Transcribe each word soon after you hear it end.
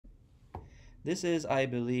This is, I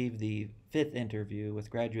believe, the fifth interview with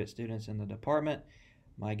graduate students in the department.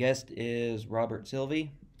 My guest is Robert Silvey.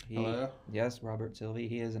 He, Hello. yes, Robert Silvey.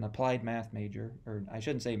 He is an applied math major, or I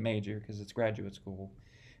shouldn't say major because it's graduate school.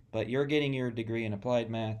 But you're getting your degree in applied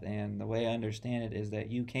math, and the way I understand it is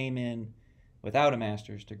that you came in without a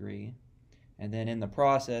master's degree, and then in the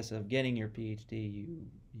process of getting your PhD,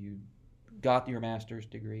 you got your master's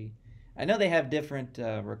degree. I know they have different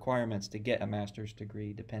requirements to get a master's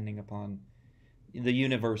degree depending upon the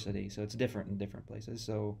university, so it's different in different places.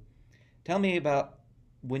 So tell me about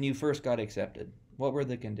when you first got accepted. What were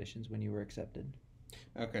the conditions when you were accepted?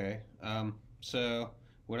 Okay. So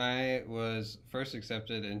when I was first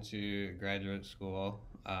accepted into graduate school,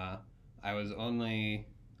 I was only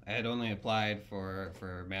I had only applied for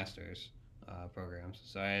master's programs.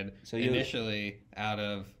 So I had So you initially out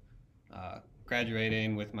of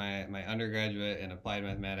graduating with my undergraduate in applied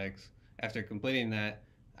mathematics. After completing that,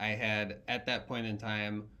 I had at that point in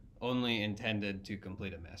time only intended to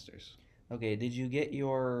complete a master's. okay? Did you get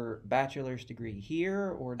your bachelor's degree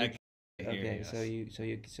here, or I did here, okay? yes,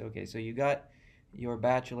 So you got your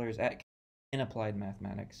bachelor's at in applied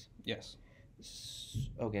mathematics. yes.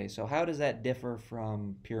 Okay, so how does that differ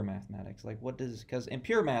from pure mathematics? Like, what does, because in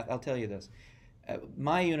pure math, I'll tell you this. At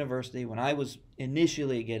my university, when I was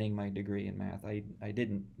initially getting my degree in math, I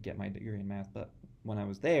didn't get my degree in math, but when I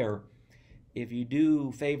was there, if you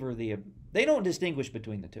do favor they don't distinguish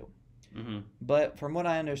between the two. Mm-hmm. But from what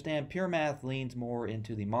I understand, pure math leans more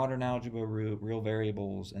into the modern algebra route, real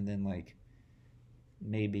variables, and then like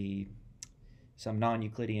maybe some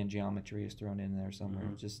non-Euclidean geometry is thrown in there somewhere.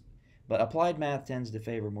 Mm-hmm. Just but applied math tends to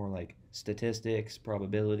favor more like statistics,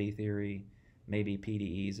 probability theory, maybe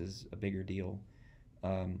PDEs is a bigger deal.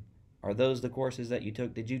 Um, are those the courses that you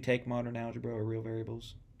took? Did you take modern algebra or real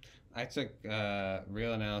variables? I took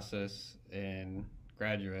real analysis in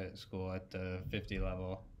graduate school at the 50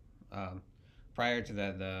 level. Um, Prior to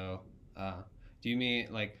that, though, do you mean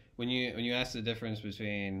like when you ask the difference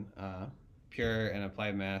between pure and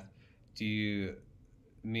applied math? Do you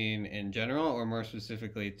mean in general, or more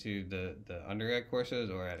specifically to the undergrad courses,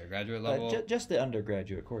 or at a graduate level? Just the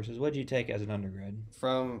undergraduate courses. What did you take as an undergrad?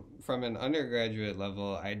 From an undergraduate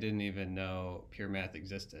level, I didn't even know pure math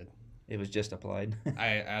existed. It was just applied.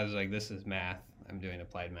 I was like, this is math. I'm doing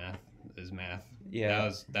applied math. This is math. Yeah.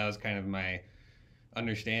 That was kind of my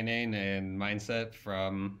understanding and mindset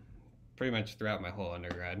from pretty much throughout my whole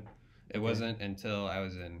undergrad. It Okay. wasn't until I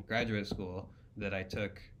was in graduate school that I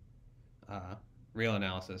took uh, real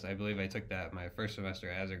analysis. I believe I took that my first semester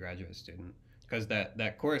as a graduate student because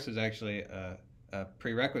that course is actually a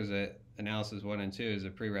prerequisite. Analysis 1 and 2 is a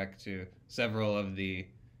prereq to several of the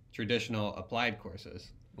traditional applied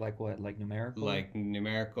courses Like what? Like numerical? like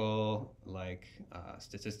numerical, like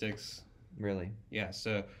statistics. Really? Yeah,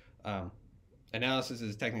 so um, analysis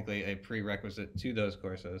is technically a prerequisite to those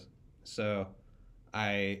courses. So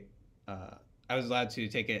I uh, I was allowed to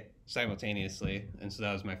take it simultaneously, and so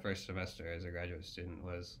that was my first semester as a graduate student.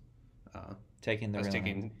 Uh, Taking I the was real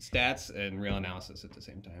taking stats and real analysis at the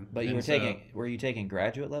same time. But you And were so taking, were you taking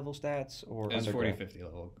graduate level stats or it was 40, undergrad? 50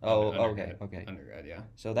 level Oh, okay, undergrad. okay. Undergrad, yeah.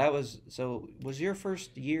 So was your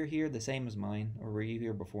first year here the same as mine, or were you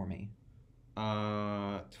here before me?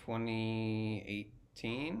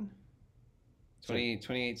 2018? So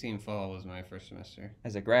 2018 fall was my first semester.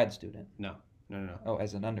 as a grad student? No, no, no, no. Oh,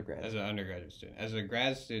 as an undergrad. As an undergraduate student. As a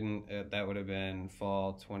grad student, that would have been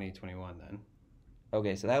fall 2021 then.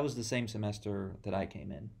 Okay, so that was the same semester that I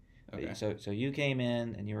came in. Okay. So you came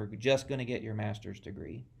in and you were just going to get your master's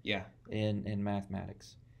degree Yeah. in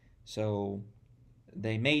mathematics. So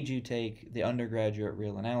they made you take the undergraduate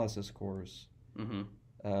real analysis course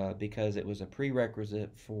Mm-hmm. because it was a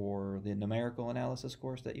prerequisite for the numerical analysis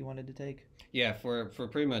course that you wanted to take. Yeah, for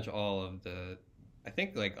pretty much all of the, I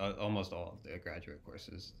think like almost all of the graduate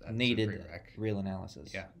courses, that's a Needed prereq. real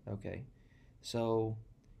analysis. Yeah. Okay. So,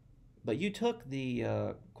 but you took the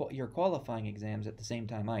your qualifying exams at the same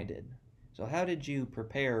time I did. So how did you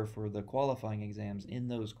prepare for the qualifying exams in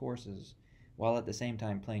those courses while at the same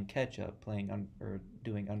time playing catch up, or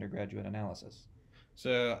doing undergraduate analysis?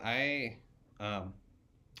 So um,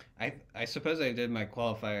 I suppose I did my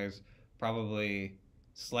qualifiers probably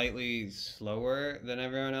slightly slower than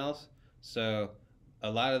everyone else. So a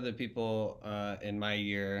lot of the people in my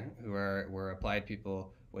year who were applied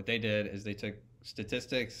people, what they did is they took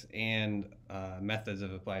statistics and methods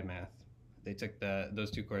of applied math. They took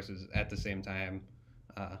those two courses at the same time,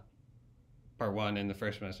 uh, part one in the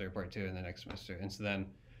first semester, part two in the next semester. And so then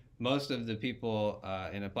most of the people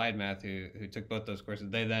in applied math who took both those courses,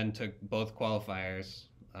 they then took both qualifiers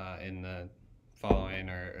in the following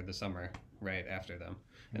or the summer right after them.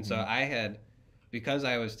 And so Mm-hmm. because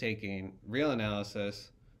I was taking real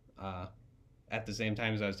analysis at the same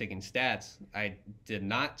time as I was taking stats, I did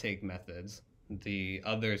not take methods, the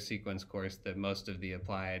other sequence course that most of the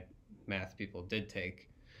applied math people did take.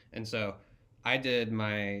 And so I did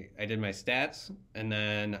my stats, and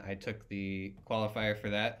then I took the qualifier for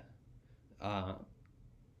that. Uh,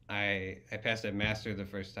 I passed a master the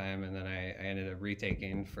first time, and then I ended up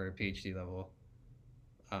retaking for a PhD level.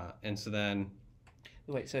 And so then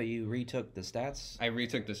Wait, so you retook the stats? I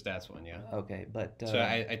retook the stats one, yeah. Okay, but So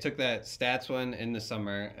I took that stats one in the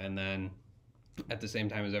summer, and then at the same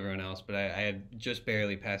time as everyone else, but I had just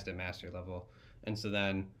barely passed at master level. And so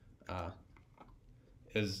then uh,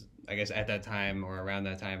 it was, I guess, at that time or around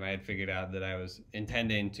that time, I had figured out that I was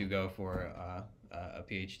intending to go for a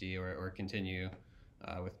PhD or continue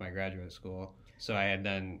with my graduate school. So I had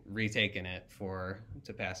then retaken it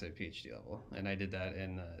to pass at PhD level, and I did that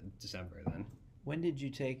in December then. when did you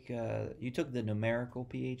take? You took the numerical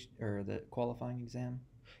PhD or the qualifying exam.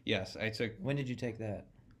 Yes, I took When did you take that?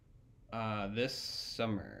 this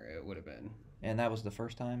summer. It would have been. And that was the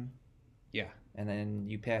first time. Yeah, And then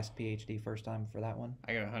you passed PhD first time for that one.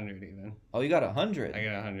 I got 100 even. Oh, you got 100. I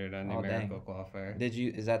got 100 on Oh, numerical dang. qualifier. Did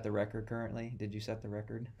you? Is that the record currently? Did you set the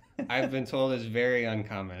record? I've been told it's very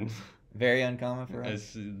uncommon. Very uncommon for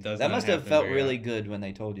us. It does That not must have happen felt very really often. good when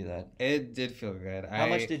they told you that. It did feel good. How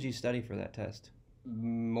much did you study for that test?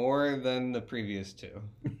 More than the previous two.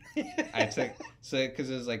 I took because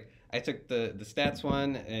it was like I took the stats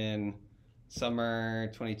one in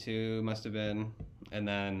summer 22 must have been, and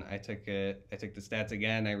then I took the stats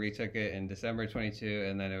again. I retook it in December 22,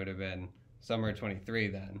 and then it would have been summer 23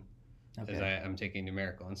 then, as Okay. I'm taking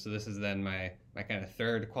numerical. And so this is then my kind of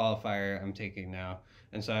third qualifier I'm taking now.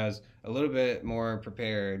 And so I was a little bit more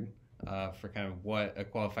prepared for kind of what a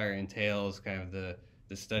qualifier entails, kind of the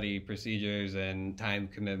study procedures and time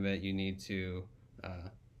commitment you need to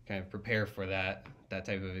kind of prepare for that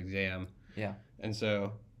type of exam. Yeah. And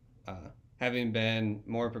so, having been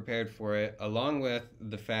more prepared for it, along with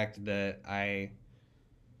the fact that I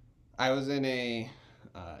was in a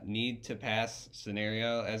need to pass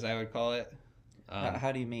scenario, as I would call it.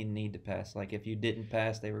 How do you mean need to pass? Like if you didn't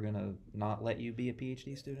pass, they were gonna not let you be a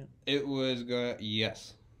PhD student? It was going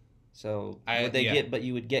yes, So I would they yeah get? But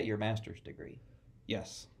you would get your master's degree.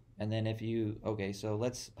 yes And then if you okay, so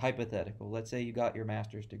let's hypothetical. Let's say you got your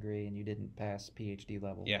master's degree and you didn't pass PhD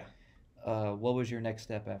level. yeah. What was your next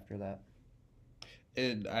step after that?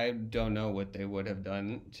 I don't know what they would have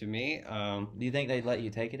done to me. Do you think they'd let you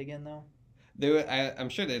take it again though? I'm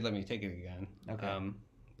sure they'd let me take it again. Okay.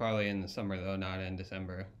 Probably in the summer though, not in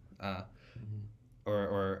December. Hmm.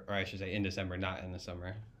 Or I should say in December, not in the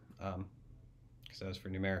summer, because that was for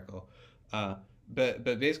numerical. Uh, but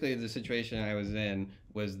basically, the situation I was in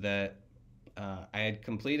was that I had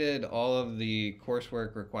completed all of the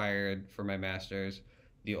coursework required for my master's.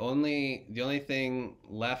 The only thing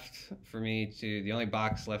left for me to the only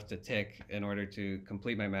box left to tick in order to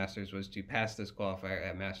complete my master's was to pass this qualifier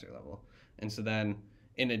at master level. And so then,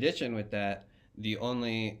 in addition with that, the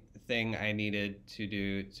only thing I needed to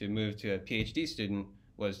do to move to a PhD student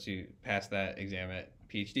was to pass that exam at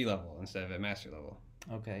PhD level instead of at master level.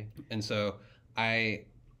 Okay. And so I,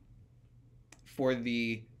 for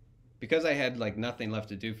the, because I had like nothing left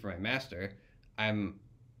to do for my master, I'm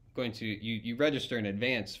going to, you register in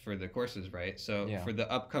advance for the courses, right? So Yeah. for the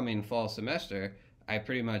upcoming fall semester, I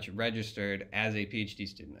pretty much registered as a PhD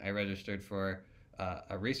student. I registered for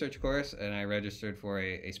a research course and I registered for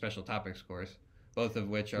a special topics course, both of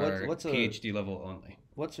which are What's PhD level only.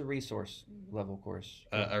 what's a resource level course?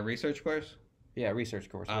 A research course? Yeah, research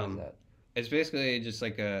course. What is Um, that? It's basically just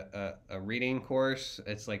like a reading course.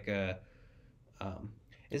 It's like um,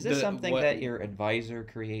 Is this something what? that your advisor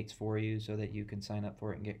creates for you so that you can sign up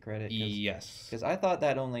for it and get credit? Yes. Because I thought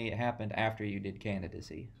that only happened after you did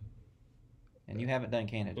candidacy, and you haven't done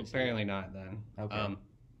candidacy. Apparently not then. Okay.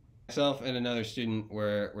 Myself and another student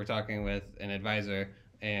were talking with an advisor,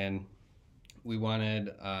 and we wanted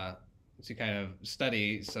to kind of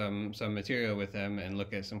study some material with him and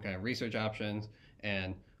look at some kind of research options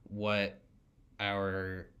and what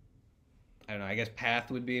our I don't know, I guess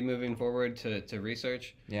path would be moving forward to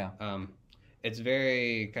research. Yeah. It's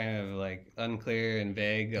very kind of like unclear and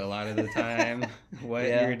vague a lot of the time what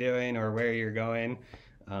Yeah. you're doing or where you're going.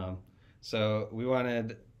 So we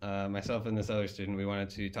wanted, myself and this other student, we wanted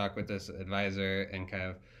to talk with this advisor and kind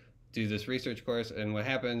of do this research course. And what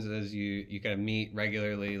happens is you kind of meet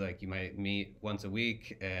regularly, like you might meet once a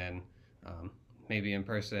week and maybe in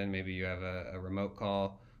person, maybe you have a remote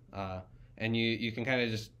call. And you can kind of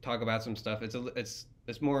just talk about some stuff. It's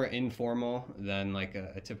it's more informal than like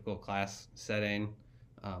a typical class setting.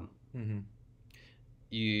 Um, Mm-hmm.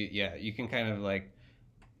 you can kind of like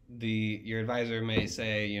your advisor may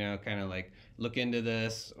say, kind of like look into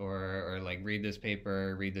this, or like read this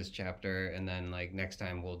paper, read this chapter, and then like next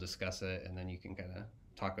time we'll discuss it, and then you can kind of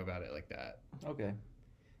talk about it like that. Okay.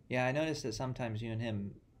 Yeah, I noticed that sometimes you and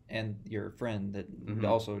him and your friend that Mm-hmm.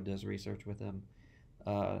 also does research with him,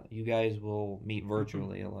 you guys will meet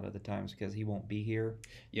virtually a lot of the times because he won't be here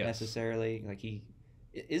Yes. necessarily. Like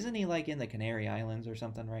isn't he like in the Canary Islands or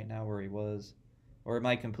something right now where he was, or am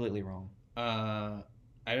I completely wrong? uh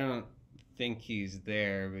I don't think he's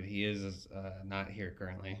there, but he is not here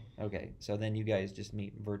currently. Okay, so then you guys just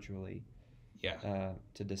meet virtually Yeah.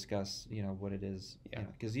 to discuss, what it is, Yeah.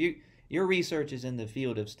 because your research is in the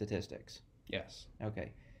field of statistics. Yes.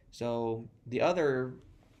 Okay, so the other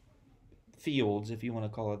fields, if you want to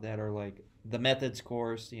call it that, are like the methods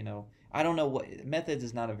course. I don't know what methods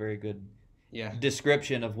is not a very good Yeah.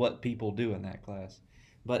 description of what people do in that class,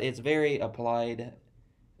 but it's very applied,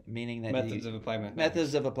 meaning that Methods of applied methods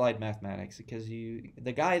mathematics. of applied mathematics. Because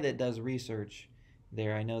the guy that does research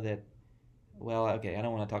there, I know that. Well, okay, I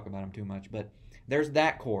don't want to talk about him too much, but there's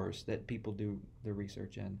that course that people do the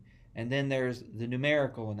research in, and then there's the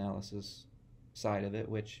numerical analysis side of it,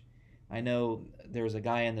 which I know there's a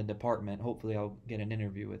guy in the department. Hopefully, I'll get an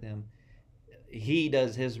interview with him. He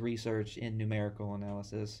does his research in numerical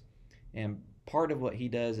analysis, and part of what he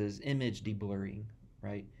does is image deblurring,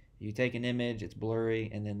 right? You take an image, it's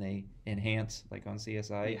blurry, and then they enhance, like on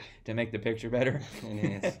CSI, Yeah. to make the picture better.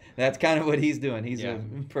 Enhance. That's kind of what he's doing. He's Yeah.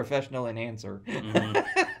 a professional enhancer.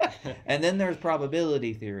 Mm-hmm. And then there's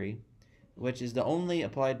probability theory, which is the only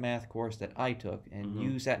applied math course that I took, and Mm-hmm.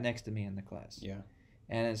 you sat next to me in the class. Yeah.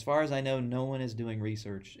 And as far as I know, no one is doing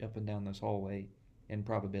research up and down this hallway in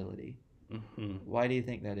probability. Mm-hmm. Why do you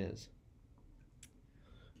think that is?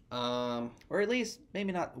 Um, Or at least,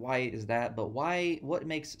 maybe not why is that, but what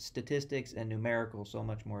makes statistics and numerical so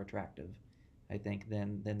much more attractive, I think,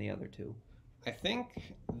 than the other two? I think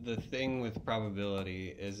the thing with probability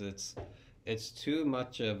is it's too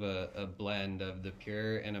much of a blend of the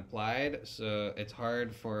pure and applied, so it's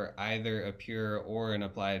hard for either a pure or an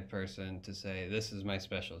applied person to say this is my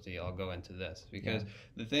specialty, I'll go into this. Because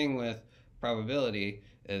the thing with probability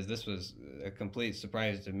is, this was a complete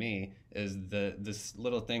surprise to me, is this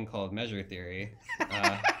little thing called measure theory.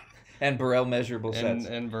 And Borel measurable sets.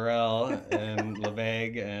 And Burrell and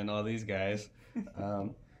Lebesgue and all these guys.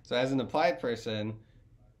 So as an applied person,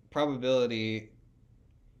 probability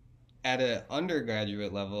at an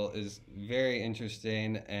undergraduate level is very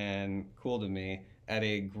interesting and cool to me. At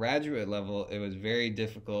a graduate level, it was very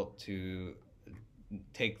difficult to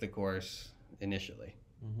take the course initially.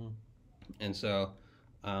 Mm-hmm. And so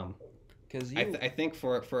Because I think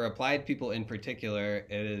for applied people in particular,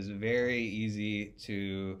 it is very easy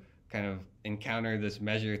to kind of encounter this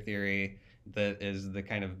measure theory that is the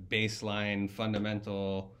kind of baseline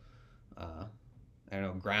fundamental I don't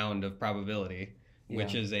know, ground of probability,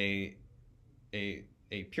 which is a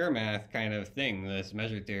pure math kind of thing. This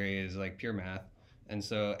measure theory is like pure math. And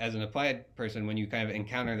so as an applied person, when you kind of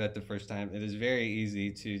encounter that the first time, it is very easy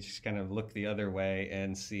to just kind of look the other way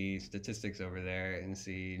and see statistics over there and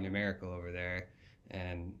see numerical over there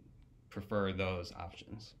and prefer those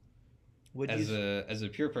options. As a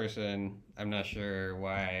pure person, I'm not sure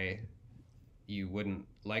why you wouldn't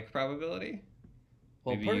like probability.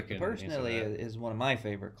 Well, Maybe you can personally, answer that. is one of my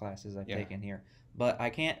favorite classes I've taken here. But I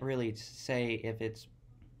can't really say if it's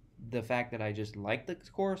the fact that I just like the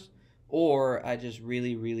course or I just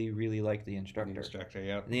really, really, really like the instructor. The instructor,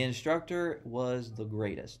 yep. The instructor was the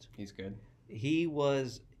greatest. He's good. He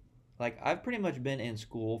was, like, I've pretty much been in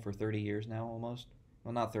school for 30 years now almost.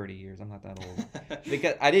 Well, not 30 years. I'm not that old.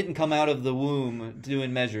 Because I didn't come out of the womb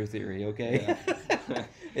doing measure theory, okay? Yeah.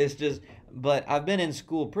 It's just, but I've been in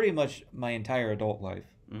school pretty much my entire adult life.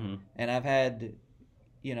 Mm-hmm. And I've had,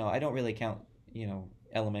 I don't really count,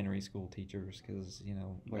 elementary school teachers because,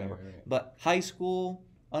 whatever. Right. But high school,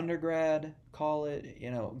 undergrad, college,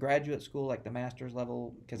 graduate school, like the master's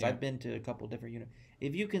level, because I've been to a couple different units.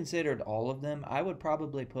 If you considered all of them, I would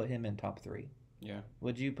probably put him in top 3. Yeah.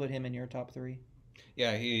 Would you put him in your top 3?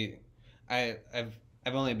 Yeah,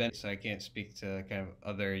 I've only been, so I can't speak to kind of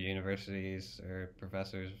other universities or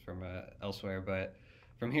professors from elsewhere, but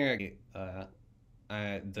from here,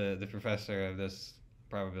 the professor of this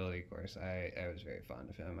probability course, I was very fond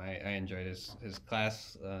of him. I enjoyed his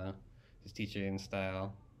class, his teaching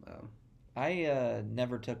style. I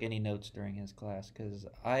never took any notes during his class because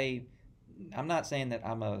I'm not saying that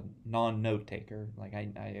I'm a non-note taker. Like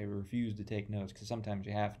I refuse to take notes because sometimes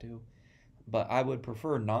you have to, but I would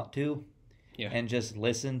prefer not to. Yeah. and just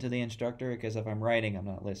listen to the instructor, because if I'm writing, I'm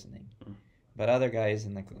not listening. Mm. But other guys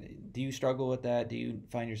do you struggle with that? Do you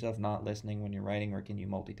find yourself not listening when you're writing, or can you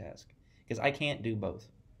multitask? Because I can't do both.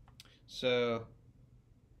 So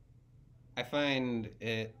I find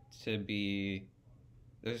it to be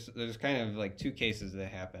there's kind of like two cases that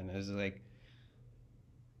happen. Is like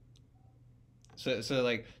so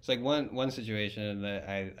one situation that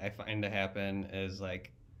I find to happen is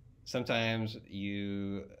like sometimes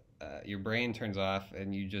your brain turns off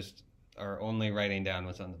and you just are only writing down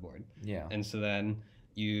what's on the board. Yeah. And so then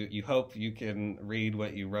you hope you can read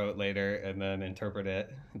what you wrote later and then interpret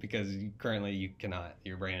it, because currently you cannot.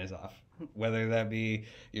 Your brain is off. Whether that be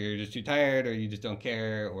you're just too tired or you just don't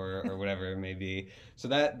care or whatever it may be. So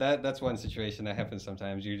that's one situation that happens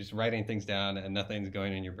sometimes. You're just writing things down and nothing's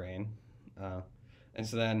going in your brain. And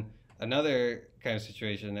so then another kind of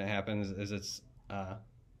situation that happens is it's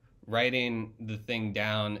writing the thing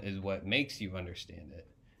down is what makes you understand it.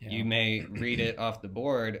 Yeah. You may read it off the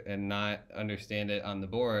board and not understand it on the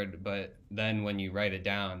board, but then when you write it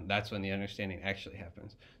down, that's when the understanding actually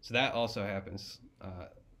happens. So that also happens,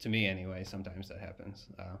 to me anyway. Sometimes that happens.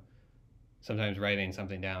 Sometimes writing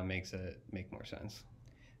something down makes it make more sense.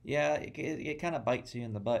 Yeah, it kind of bites you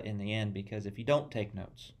in the butt in the end, because if you don't take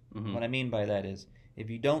notes, what I mean by that is if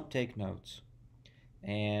you don't take notes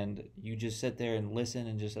and you just sit there and listen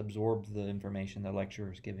and just absorb the information the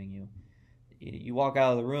lecturer is giving you, you walk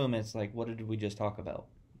out of the room and it's like, what did we just talk about?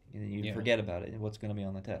 And you forget about it and what's going to be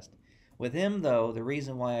on the test. With him, though, the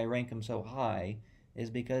reason why I rank him so high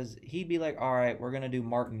is because he'd be like, all right, we're going to do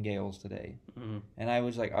martingales today. And I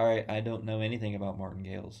was like, all right, I don't know anything about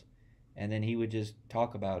martingales. And then he would just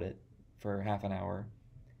talk about it for half an hour.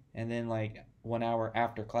 And then, like, 1 hour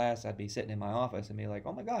after class, I'd be sitting in my office and be like,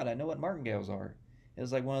 oh my God, I know what martingales are. It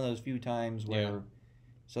was like one of those few times where... Yeah.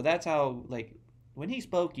 So that's how, like, when he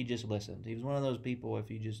spoke, you just listened. He was one of those people,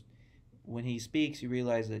 if you just... When he speaks, you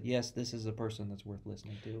realize that, yes, this is a person that's worth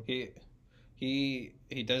listening to. He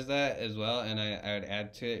does that as well, and I would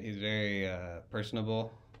add to it, he's very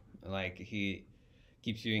personable. Like, he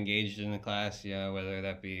keeps you engaged in the class, whether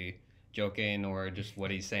that be joking or just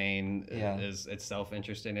what he's saying is itself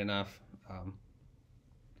interesting enough.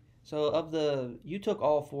 So you took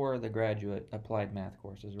all 4 of the graduate applied math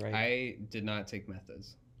courses, right? I did not take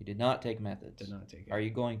methods. You did not take methods? Did not take it. Are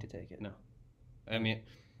you going to take it? No. I mean,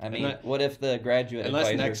 what if the graduate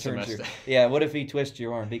advisor next turns semester. What if he twists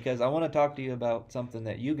your arm? Because I want to talk to you about something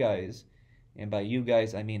that you guys, and by you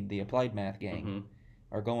guys I mean the applied math gang,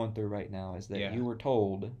 are going through right now, is that you were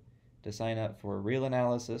told to sign up for real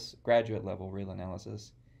analysis, graduate level real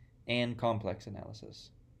analysis, and complex analysis.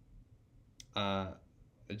 I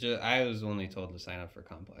was only told to sign up for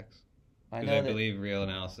complex. I believe real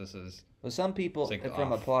analysis is... Well, some people like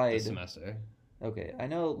from applied... this semester. Okay, I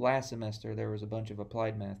know last semester there was a bunch of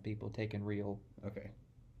applied math people taking real. Okay.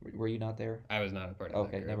 Were you not there? I was not a part of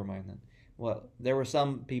that group. Okay, never mind then. Well, there were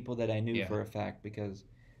some people that I knew for a fact, because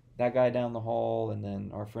that guy down the hall and then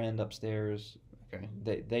our friend upstairs,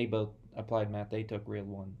 they both applied math. They took real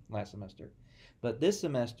 1 last semester. But this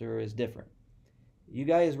semester is different. You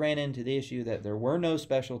guys ran into the issue that there were no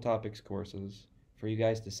special topics courses for you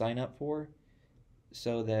guys to sign up for,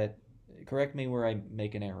 so that, correct me where I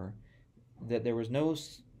make an error, that there was no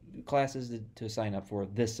classes to sign up for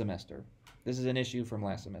this semester. This is an issue from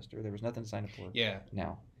last semester. There was nothing to sign up for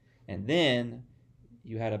now. And then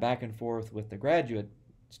you had a back and forth with the graduate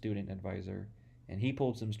student advisor, and he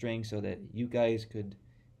pulled some strings so that you guys could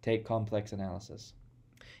take complex analysis.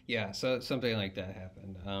 Yeah, so something like that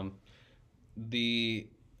happened. The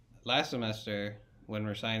last semester, when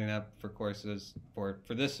we're signing up for courses for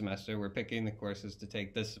this semester, we're picking the courses to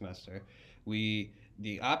take this semester.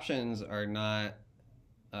 The options are not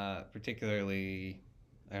particularly,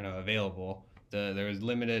 available. There was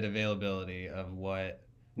limited availability of what,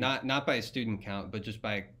 not by student count, but just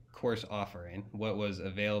by course offering, what was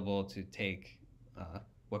available to take,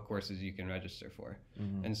 what courses you can register for.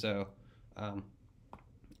 And so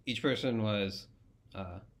each person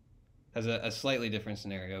has a slightly different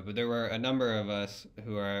scenario, but there were a number of us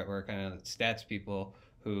who were kind of stats people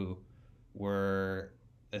who were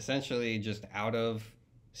essentially just out of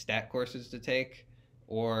stat courses to take,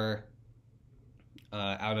 or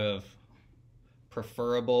out of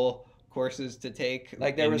preferable courses to take,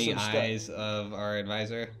 like there in the eyes of our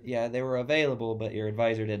advisor. Yeah, they were available, but your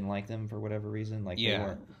advisor didn't like them for whatever reason. Like they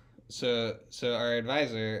weren't. So our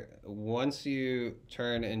advisor, once you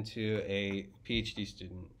turn into a PhD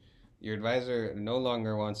student, your advisor no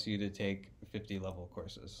longer wants you to take 50 level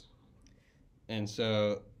courses. And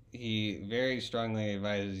so he very strongly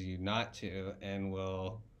advises you not to, and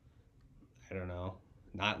will,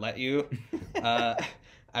 not let you uh,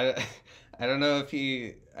 I, I don't know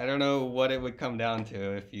I don't know what it would come down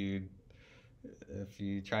to if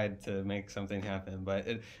you tried to make something happen, but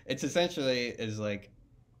it's essentially is like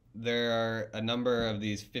there are a number of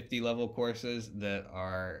these 50 level courses that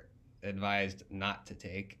are advised not to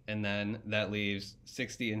take, and then that leaves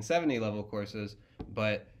 60 and 70 level courses,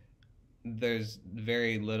 but there's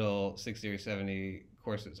very little 60 or 70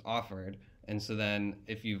 courses offered. And so then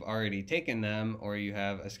if you've already taken them or you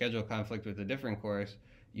have a schedule conflict with a different course,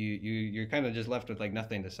 you're kind of just left with like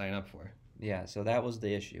nothing to sign up for. Yeah, so that was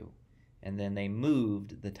the issue. And then they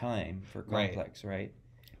moved the time for complex, right?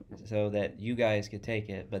 So that you guys could take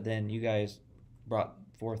it, but then you guys brought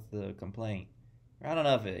forth the complaint. I don't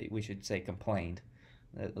know if we should say complained.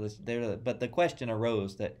 But the question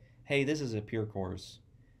arose that, hey, this is a pure course.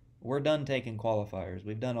 We're done taking qualifiers.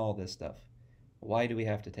 We've done all this stuff. Why do we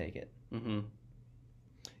have to take it? Mm-hmm.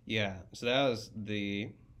 Yeah, so that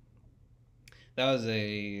was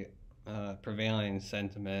a prevailing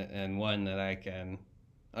sentiment, and one that I can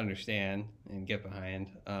understand and get behind.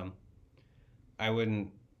 I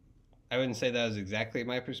wouldn't say that was exactly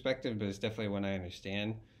my perspective, but it's definitely one I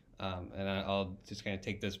understand. And I'll just kind of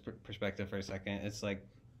take this perspective for a second. It's like,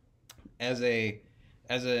 as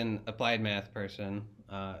an applied math person,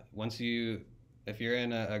 if you're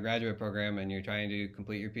in a graduate program and you're trying to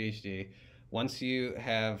complete your PhD, once you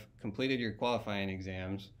have completed your qualifying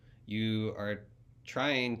exams, you are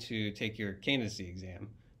trying to take your candidacy exam.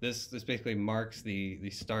 This basically marks the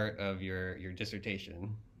start of your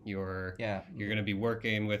dissertation. You're going to be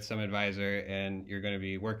working with some advisor, and you're going to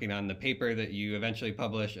be working on the paper that you eventually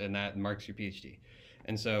publish, and that marks your PhD.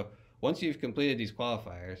 And so once you've completed these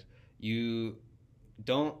qualifiers, you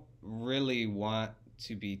don't really want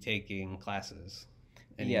to be taking classes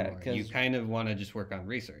anymore. Yeah, you kind of want to just work on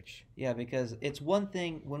research. Yeah, because it's one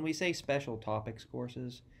thing when we say special topics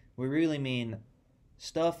courses, we really mean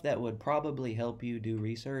stuff that would probably help you do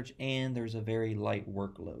research, and there's a very light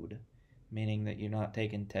workload, meaning that you're not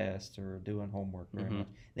taking tests or doing homework very much.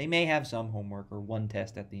 They may have some homework or one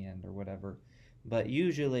test at the end or whatever, but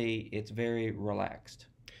usually it's very relaxed.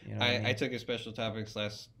 You know I took a special topics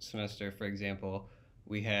last semester, for example.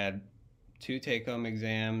 We had 2 take-home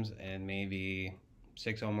exams and maybe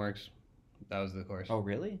 6 homeworks. That was the course. Oh,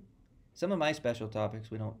 really? Some of my special topics,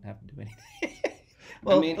 we don't have to do anything.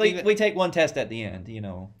 Well, I mean, we take one test at the end, you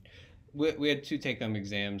know. We had 2 take-home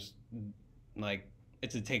exams. Like,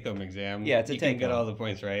 it's a take-home exam. Yeah, it's a take-home. You can get all the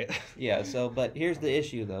points, right? Yeah, but here's the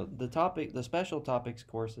issue, though. The special topics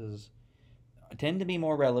courses tend to be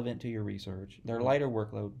more relevant to your research. They're lighter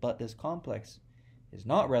workload, but this complex is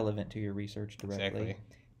not relevant to your research directly. Exactly.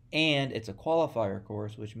 And it's a qualifier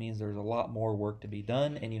course, which means there's a lot more work to be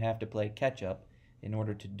done, and you have to play catch-up in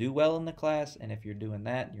order to do well in the class. And if you're doing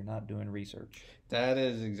that, you're not doing research. That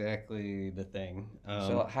is exactly the thing.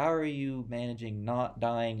 So how are you managing not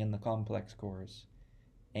dying in the complex course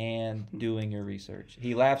and doing your research?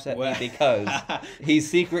 He laughs at me because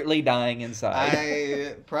he's secretly dying inside.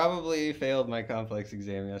 I probably failed my complex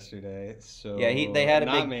exam yesterday, so yeah, they had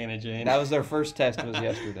managing. That was their first test was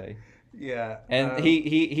yesterday. Yeah, and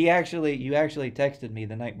you actually texted me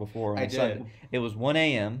the night before. I Sunday. did. It was 1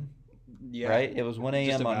 a.m. Yeah, right? It was 1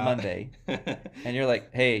 a.m. on Monday, and you're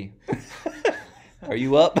like, "Hey, are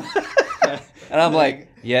you up?" And I'm like,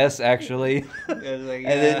 "Yes, actually." And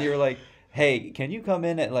then you're like, "Hey, can you come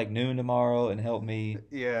in at like noon tomorrow and help me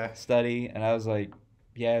study?" And I was like,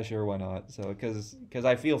 "Yeah, sure, why not?" So because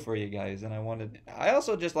I feel for you guys, and I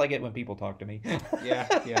also just like it when people talk to me.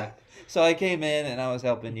 Yeah. So I came in and I was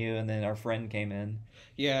helping you, and then our friend came in.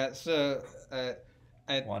 Yeah, so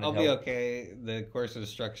I'll be okay. The course is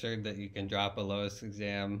structured that you can drop a lowest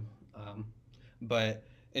exam, but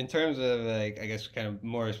in terms of like, I guess kind of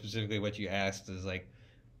more specifically what you asked is like,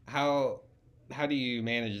 how do you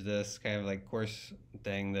manage this kind of like course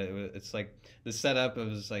thing that it's like the setup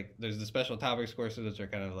is like there's the special topics courses which are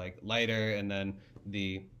kind of like lighter, and then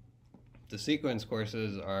the sequence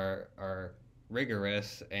courses are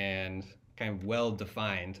rigorous and kind of well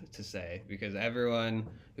defined, to say, because everyone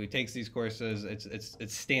who takes these courses, it's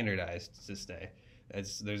standardized to stay.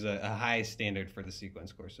 There's a high standard for the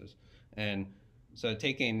sequence courses, and so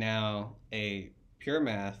taking now a pure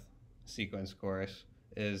math sequence course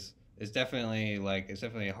is definitely it's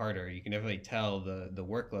definitely harder. You can definitely tell the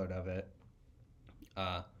workload of it.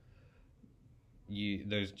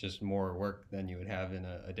 There's just more work than you would have in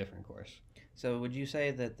a different course. So would you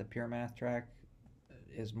say that the pure math track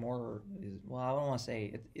is well, I don't want to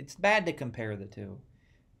say it's bad to compare the two,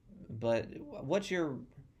 but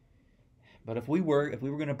if we were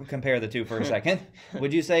going to compare the two for a second,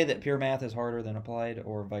 would you say that pure math is harder than applied,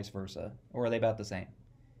 or vice versa, or are they about the same?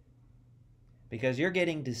 because you're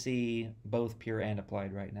getting to see both pure and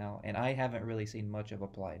applied right now, and I haven't really seen much of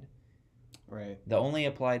applied. Right. The only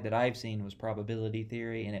applied that I've seen was probability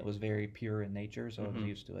theory, and it was very pure in nature, so I was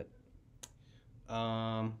used to it.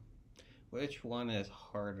 Which one is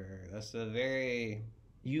harder? That's a very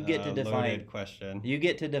You get to define loaded question. You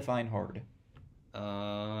get to define hard.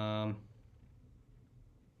 I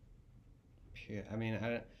mean,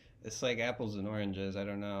 it's like apples and oranges. I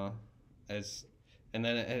don't know. And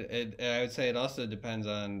then I would say it also depends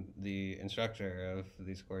on the instructor of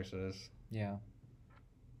these courses. Yeah.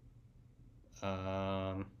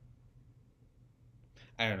 I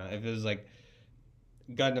don't know. If it was like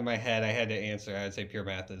gun to my head, I had to answer. I would say pure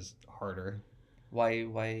math is harder. Why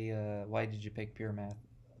did you pick pure math?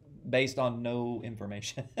 Based on no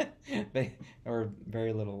information or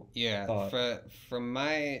very little thought. From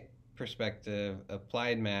my perspective,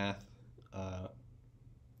 applied math, I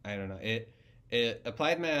don't know.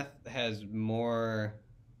 Applied math has more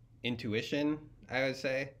intuition, I would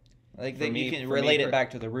say. Like that you can relate it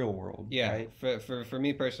back to the real world. Yeah. Right? For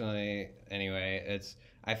me personally, anyway,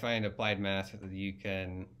 I find applied math you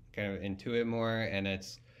can kind of intuit more, and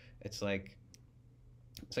it's like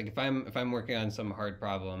if I'm working on some hard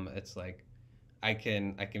problem, it's like I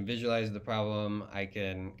can visualize the problem. I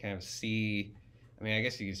can kind of see. I mean, I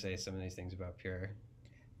guess you could say some of these things about pure.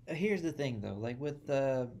 Here's the thing, though. Like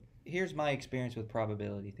here's my experience with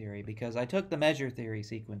probability theory, because I took the measure theory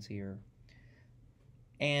sequence here,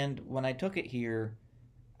 and when I took it here,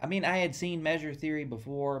 I mean, I had seen measure theory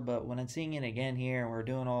before, but when I'm seeing it again here, and we're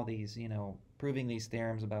doing all these, proving these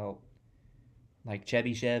theorems about like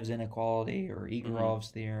Chebyshev's inequality or Egorov's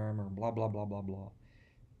theorem or blah blah blah blah blah.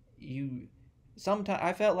 Sometimes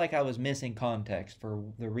I felt like I was missing context for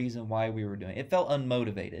the reason why we were doing it. It felt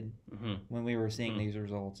unmotivated when we were seeing these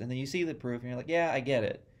results, and then you see the proof, and you're like, yeah, I get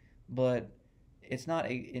it, but it's not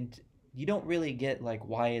you don't really get like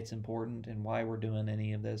why it's important and why we're doing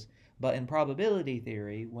any of this. But in probability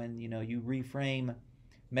theory, when you reframe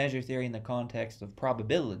measure theory in the context of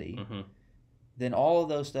probability. Then all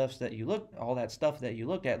that stuff that you looked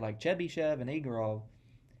at, like Chebyshev and Egorov,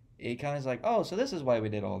 it kind of is like, oh, so this is why we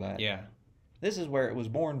did all that. Yeah. This is where it was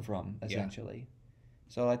born from, essentially.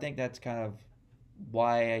 Yeah. So I think that's kind of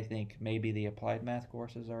why I think maybe the applied math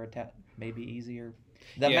courses are maybe easier.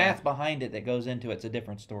 The math behind it that goes into it's a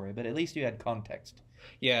different story, but at least you had context.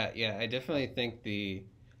 Yeah, I definitely think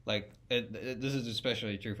this is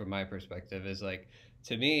especially true from my perspective, is like,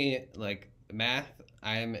 to me, like, math,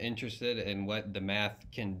 I'm interested in what the math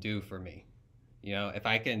can do for me. If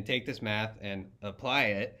I can take this math and apply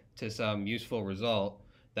it to some useful result,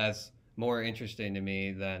 that's more interesting to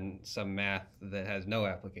me than some math that has no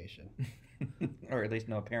application. Or at least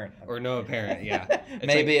no apparent. Or no apparent, yeah.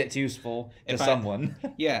 Maybe it's useful to someone.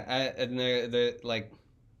 And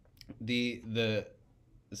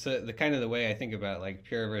so the kind of the way I think about like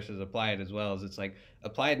pure versus applied as well is, it's like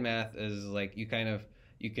applied math is like you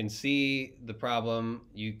can see the problem,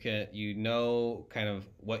 you kind of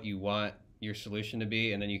what you want your solution to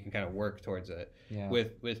be, and then you can kind of work towards it. Yeah.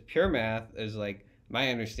 With pure math is like, my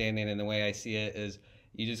understanding and the way I see it is,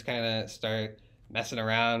 you just kind of start messing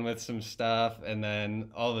around with some stuff, and then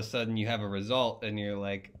all of a sudden you have a result, and you're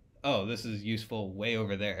like, oh, this is useful way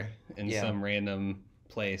over there in some random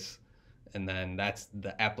place, and then that's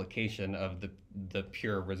the application of the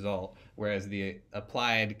pure result, whereas the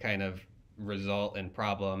applied kind of result and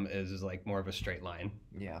problem is like more of a straight line.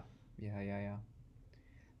 Yeah.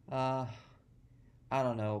 I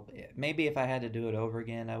don't know. Maybe if I had to do it over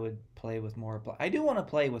again, I would play with more I do want to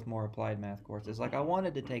play with more applied math courses. Like, I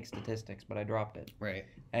wanted to take statistics, but I dropped it. Right.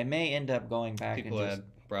 I may end up going back. People had a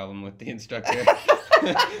problem with the instructor.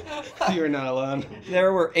 You're not alone.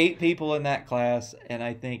 There were 8 people in that class, and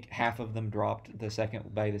I think half of them dropped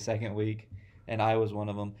by the second week. And I was one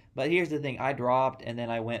of them. But here's the thing. I dropped, and then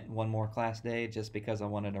I went one more class day just because I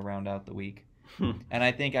wanted to round out the week. And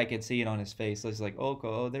I think I could see it on his face. It's like,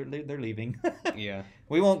 oh, they're leaving. Yeah.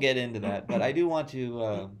 We won't get into that. But I do want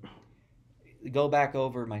to go back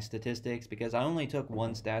over my statistics, because I only took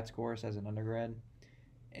one stats course as an undergrad.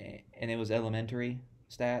 And it was elementary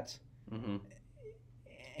stats.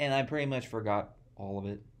 And I pretty much forgot all of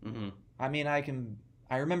it. I mean, I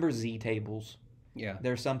remember Z tables. Yeah.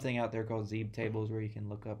 There's something out there called Z tables where you can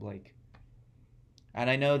look up, like... And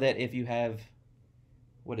I know that if you have...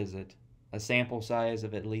 What is it? A sample size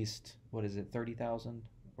of at least, 30,000?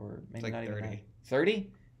 Or maybe like not 30. Even that.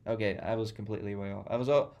 30? Okay, I was completely way off. I was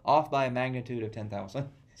off by a magnitude of 10,000.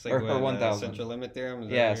 Like or 1,000. Central limit theorem?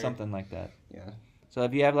 Yeah, something like that. Yeah. So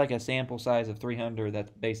if you have like a sample size of 300,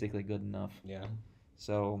 that's basically good enough. Yeah.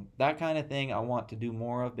 So that kind of thing I want to do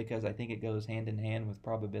more of, because I think it goes hand in hand with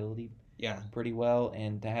probability. Yeah. pretty well,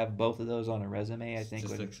 and to have both of those on a resume, I think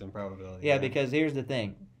would. Statistics and probability. Yeah, because here's the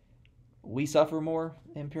thing: we suffer more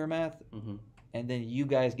in pure math, Hmm. and then you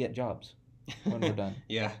guys get jobs when we're done.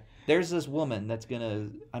 Yeah. There's this woman that's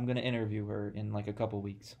I'm gonna interview her in like a couple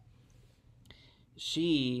weeks.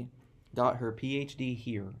 She got her PhD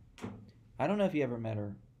here. I don't know if you ever met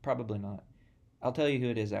her. Probably not. I'll tell you who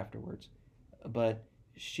it is afterwards. But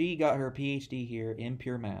she got her PhD here in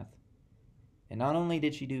pure math. And not only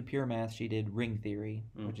did she do pure math, she did ring theory,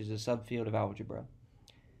 which is a subfield of algebra.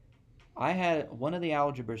 I had one of the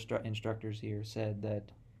algebra instructors here said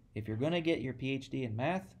that if you're going to get your PhD in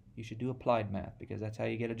math, you should do applied math because that's how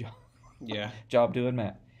you get a job. Yeah. Job doing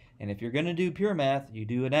math. And if you're going to do pure math, you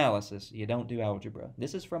do analysis. You don't do algebra.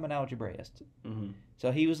 This is from an algebraist. Mm-hmm.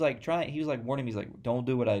 So he was like warning me, he's like, don't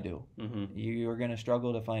do what I do. Mm-hmm. You're going to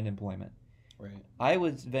struggle to find employment. Right. I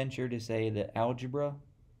would venture to say that algebra,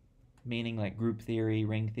 meaning like group theory,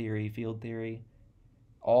 ring theory, field theory,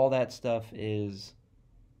 all that stuff is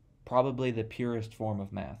probably the purest form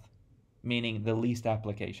of math, meaning the least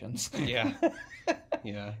applications. Yeah.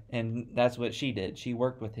 Yeah. And that's what she did. She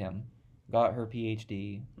worked with him, got her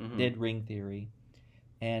PhD, Mm-hmm. did ring theory,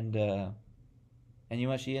 and you know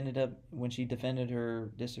what? She ended up, when she defended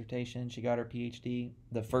her dissertation, she got her PhD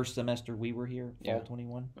the first semester we were here, fall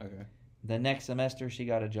 21. Okay. The next semester, she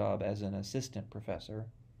got a job as an assistant professor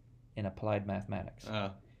in applied mathematics.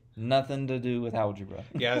 Nothing to do with algebra.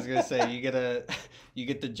 Yeah, I was gonna say you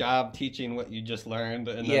get the job teaching what you just learned,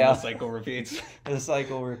 and then Yeah. the cycle repeats. The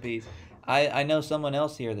cycle repeats. I know someone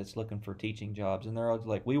else here that's looking for teaching jobs, and they're always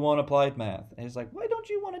like, we want applied math. And it's like, why don't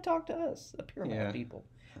you want to talk to us, the pure math people?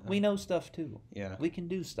 We know stuff too. Yeah. We can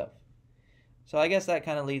do stuff. So I guess that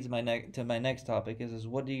kind of leads to my next topic is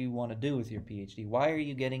what do you want to do with your PhD? Why are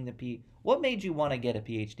you getting what made you want to get a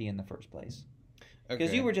PhD in the first place?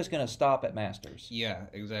 Because you were just going to stop at master's. Yeah,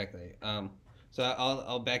 exactly. So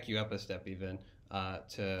I'll back you up a step even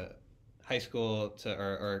to high school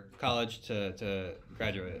or college to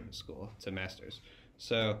graduate school to master's.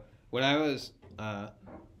 So when I was,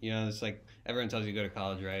 it's like everyone tells you to go to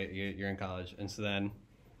college, right? You're in college. And so then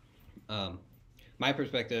my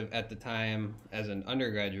perspective at the time as an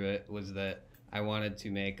undergraduate was that I wanted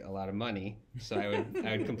to make a lot of money, so I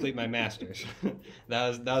would complete my master's.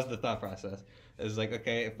 That was the thought process. It was like,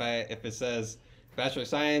 okay, if it says Bachelor of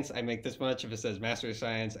Science, I make this much. If it says Master of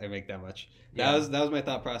Science, I make that much. That was my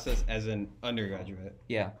thought process as an undergraduate.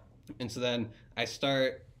 Yeah. And so then I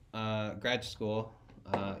start grad school.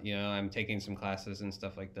 I'm taking some classes and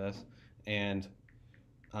stuff like this, and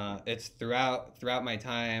it's throughout my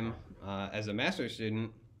time as a master's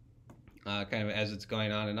student, kind of as it's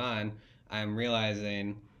going on and on, I'm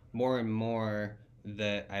realizing more and more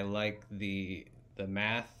that I like the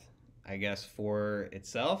math, I guess, for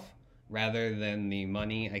itself rather than the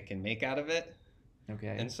money I can make out of it.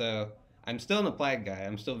 Okay. And so I'm still an applied guy.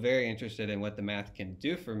 I'm still very interested in what the math can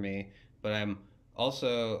do for me, but I'm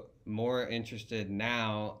also more interested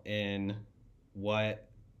now in what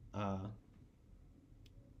I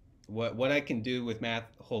can do with math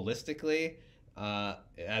holistically,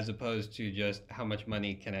 as opposed to just how much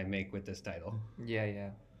money can I make with this title. Yeah.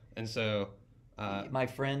 And so my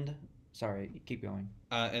friend, sorry, keep going.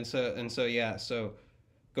 So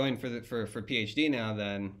going for PhD now,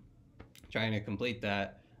 then trying to complete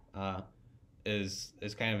that is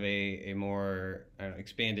kind of a more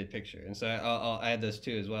expanded picture. And so I'll add this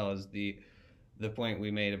too, as well as the point we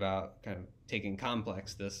made about kind of taking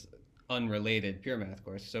complex, this unrelated pure math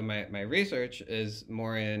course. So my research is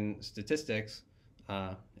more in statistics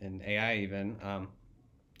and AI even,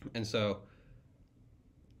 and so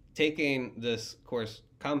taking this course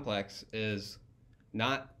complex is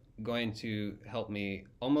not going to help me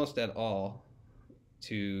almost at all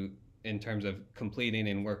in terms of completing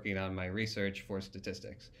and working on my research for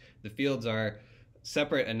statistics. The fields are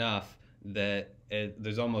separate enough that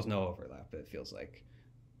there's almost no overlap, it feels like.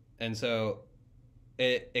 And so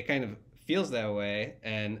it kind of feels that way,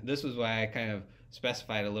 and this was why I kind of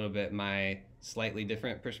specified a little bit my slightly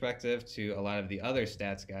different perspective to a lot of the other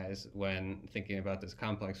stats guys when thinking about this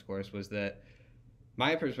complex course, was that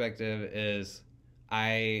my perspective is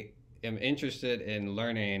I am interested in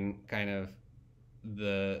learning kind of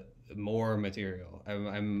the more material.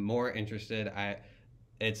 I'm more interested.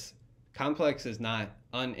 It's complex is not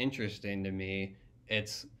uninteresting to me.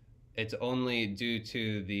 It's only due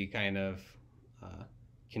to the kind of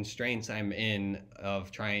constraints I'm in of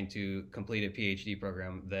trying to complete a PhD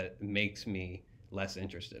program that makes me less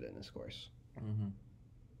interested in this course. Mm-hmm.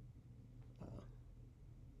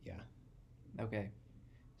 Yeah. Okay.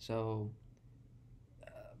 So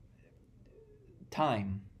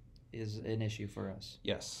time is an issue for us.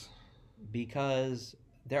 Yes. because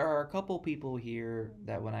there are a couple people here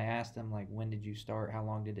that when I asked them like when did you start, how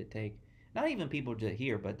long did it take? Not even people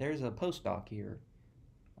here, but there's a postdoc here.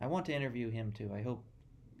 I want to interview him too. I hope,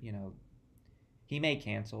 you know, he may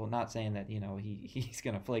cancel. Not saying that, you know, he's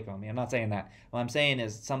gonna flake on me. I'm not saying that. What I'm saying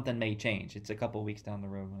is something may change. It's a couple weeks down the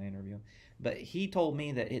road when I interview him. But he told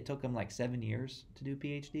me that it took him like 7 years to do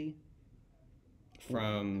PhD.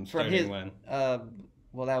 From From starting his when?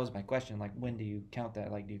 well, that was my question. Like, when do you count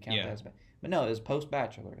that? Like, do you count Yeah. that as? But no, it was post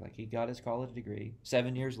bachelor. Like, he got his college degree.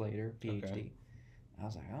 7 years later, PhD. Okay. I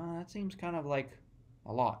was like, oh, that seems kind of like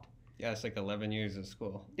a lot. Yeah, it's like 11 years of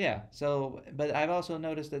school. Yeah. So, but I've also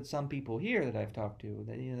noticed that some people here that I've talked to,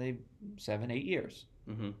 that you know, they 7, 8 years,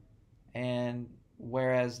 Mm-hmm. and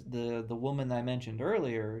whereas the woman I mentioned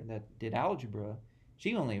earlier that did algebra,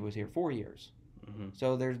 she only was here 4 years. Mm-hmm.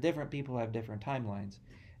 So there's different people have different timelines,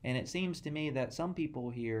 and it seems to me that some people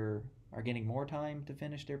here are getting more time to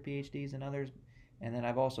finish their PhDs than others. And then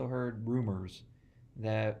I've also heard rumors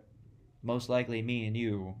that most likely me and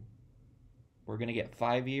you, we're gonna get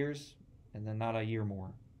 5 years and then not a year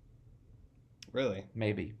more. Really?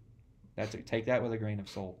 Maybe. Take that with a grain of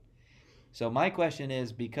salt. So my question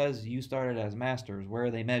is, because you started as masters, where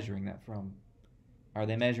are they measuring that from? Are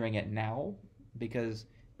they measuring it now? Because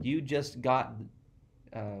you just got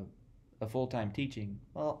a full-time teaching.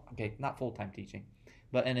 Well, okay, not full-time teaching,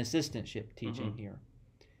 but an assistantship teaching here,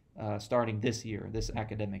 starting this year, this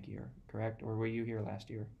academic year, correct? Or were you here last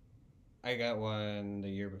year? I got one the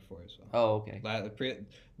year before as well. Oh, okay.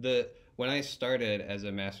 When I started as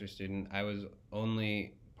a master's student, I was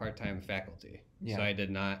only part-time faculty, Yeah. so I did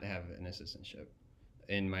not have an assistantship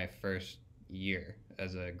in my first year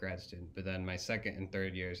as a grad student. But then my second and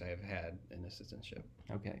third years, I have had an assistantship.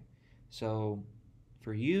 Okay. So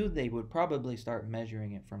for you, they would probably start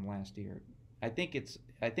measuring it from last year. I think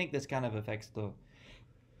this kind of affects the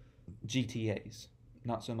GTAs,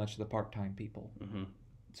 not so much the part-time people. Mm-hmm.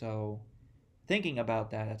 So thinking about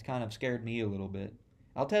that, it's kind of scared me a little bit.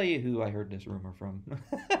 I'll tell you who I heard this rumor from.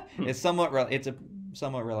 It's a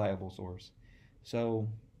somewhat reliable source. So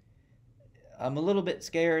I'm a little bit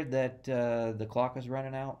scared that the clock is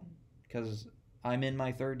running out, because I'm in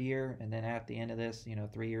my third year, and then at the end of this,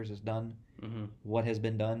 3 years is done. Mm-hmm. What has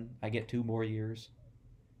been done, I get 2 more years,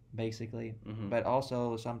 basically. Mm-hmm. But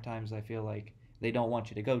also sometimes I feel like they don't want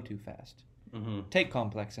you to go too fast. Mm-hmm. Take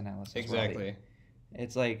complex analysis. Exactly. Robbie.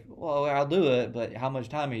 It's like, well, I'll do it, but how much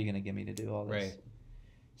time are you going to give me to do all this? Right.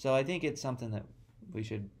 So I think it's something that we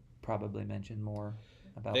should probably mention more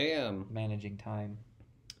about managing time.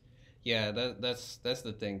 Yeah, that's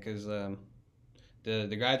the thing, because the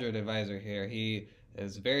graduate advisor here, he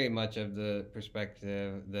is very much of the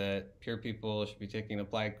perspective that pure people should be taking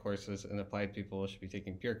applied courses and applied people should be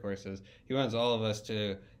taking pure courses. He wants all of us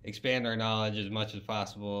to expand our knowledge as much as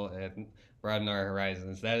possible and broaden our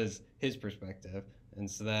horizons. That is his perspective. And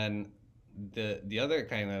so then the other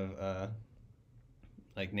kind of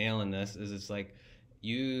like nail in this is, it's like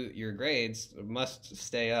your grades must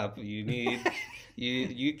stay up. You need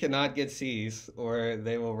you cannot get C's, or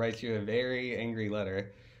they will write you a very angry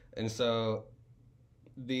letter. And so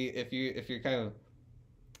if you're kind of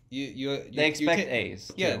they expect A's.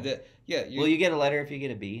 Too. Yeah. Will you get a letter if you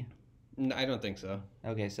get a B? No, I don't think so.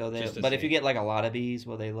 Okay, so Just a but if C. you get like a lot of B's,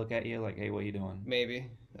 will they look at you like, hey, what are you doing? Maybe.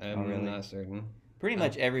 I'm really? not certain. Pretty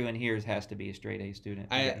much everyone here has to be a straight A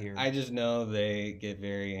student to get here. I just know they get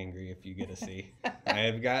very angry if you get a C. I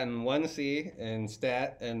have gotten 1 C in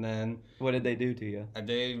stat, and then what did they do to you?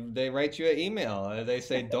 They write you an email. They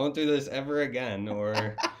say, don't do this ever again,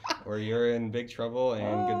 or you're in big trouble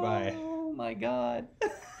and goodbye. Oh my God.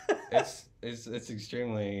 It's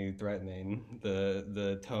extremely threatening,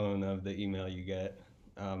 the tone of the email you get.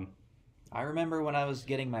 I remember when I was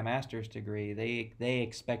getting my master's degree, they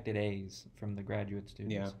expected A's from the graduate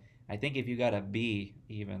students. Yeah. I think if you got a B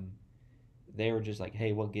even, they were just like,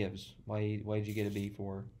 hey, what gives? Why did you get a B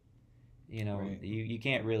for? Right. You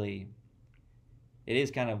can't really. It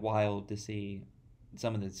is kind of wild to see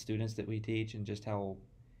some of the students that we teach and just how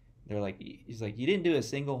they're like, he's like, you didn't do a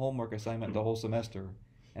single homework assignment the whole semester.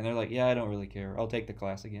 And they're like, yeah, I don't really care. I'll take the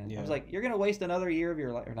class again. Yeah. I was like, you're going to waste another year of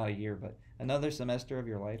your life, or not a year, but another semester of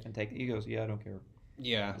your life and take it. He goes, yeah, I don't care.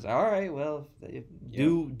 Yeah. I was like, all right, well,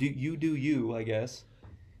 do you, I guess.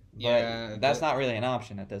 But Yeah, that's not really an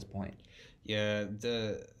option at this point. Yeah,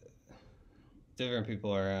 the different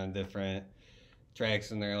people are on different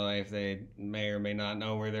tracks in their life. They may or may not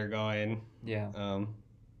know where they're going. Yeah.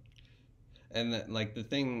 And like the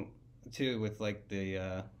thing too with like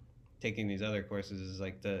the taking these other courses is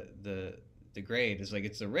like the grade is like,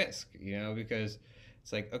 it's a risk, because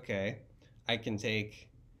it's like, okay, I can take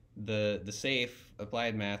the safe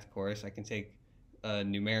applied math course, I can take a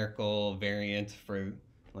numerical variant for,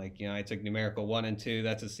 like, I took numerical 1 and 2,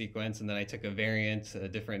 that's a sequence, and then I took a variant, a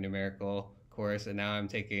different numerical course, and now I'm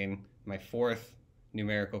taking my 4th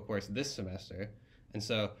numerical course this semester. And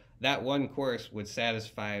so that one course would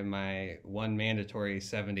satisfy my one mandatory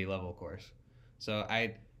 70 level course. So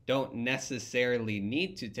I don't necessarily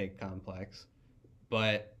need to take complex,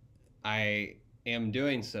 but I am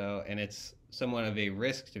doing so, and it's somewhat of a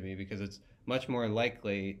risk to me because it's much more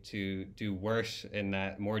likely to do worse in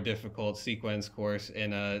that more difficult sequence course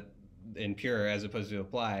in pure as opposed to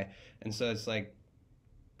apply. And so it's like,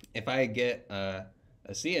 if I get a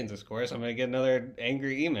C in this course, I'm going to get another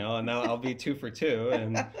angry email, and now I'll be 2 for 2,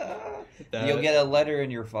 and you'll get a letter in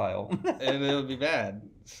your file. And it'll be bad.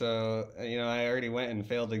 So, I already went and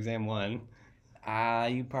failed exam 1.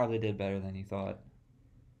 You probably did better than you thought.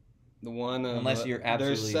 Unless you're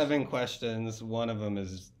absolutely... There's 7 questions. One of them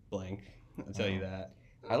is blank. I'll tell you that.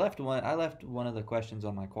 I left one of the questions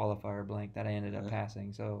on my qualifier blank that I ended up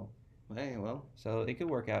passing. So, hey, well, so it could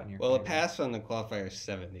work out in your favor. A favor. pass on the qualifier is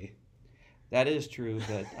 70. That is true,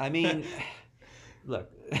 but I mean,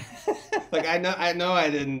 look. Like, I know I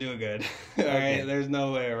didn't do good. All right, there's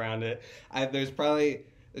no way around it. There's probably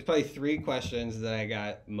 3 questions that I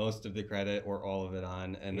got most of the credit or all of it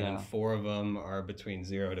on, and then 4 of them are between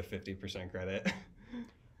 0 to 50% credit.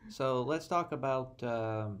 So let's talk about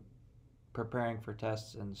preparing for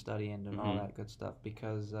tests and studying and all that good stuff,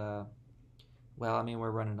 because, well, I mean,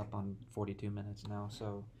 we're running up on 42 minutes now.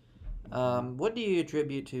 So what do you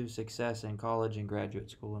attribute to success in college and graduate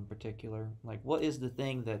school in particular? Like, what is the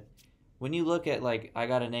thing that, when you look at, like, I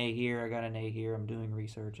got an A here, I got an A here, I'm doing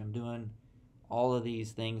research, I'm doing all of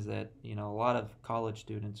these things that, a lot of college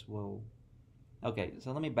students will... Okay,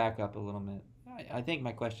 so let me back up a little bit. I think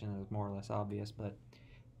my question is more or less obvious, but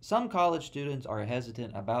some college students are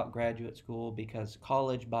hesitant about graduate school because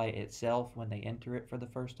college by itself, when they enter it for the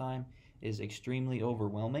first time, is extremely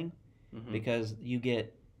overwhelming because you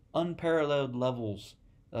get unparalleled levels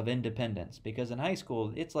of independence. Because in high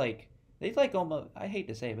school, it's like almost, I hate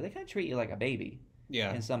to say it, but they kind of treat you like a baby.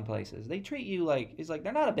 Yeah. In some places, they treat you like, it's like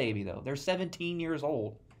they're not a baby though. They're 17 years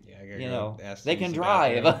old. Yeah, they can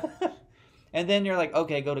drive. And then you're like,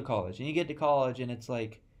 okay, go to college, and you get to college, and it's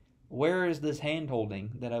like, where is this hand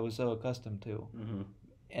holding that I was so accustomed to?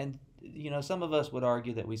 And some of us would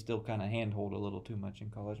argue that we still kind of hand hold a little too much in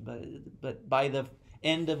college, but by the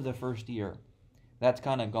end of the first year, that's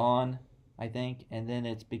kind of gone, I think, and then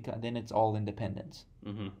it's all independence.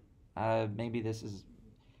 Maybe this is,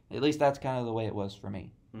 at least that's kind of the way it was for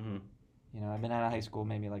me. I've been out of high school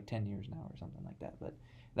maybe like 10 years now or something like that, but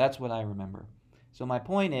that's what I remember. So my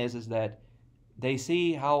point is that they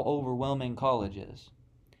see how overwhelming college is,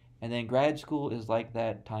 and then grad school is like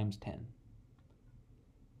that times 10.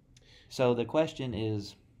 So the question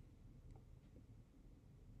is,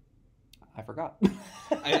 I forgot.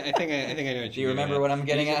 I think I know what do you remember what I'm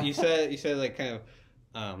getting at? You said like kind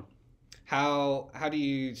of how do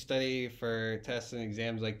you study for tests and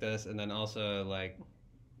exams like this, and then also, like,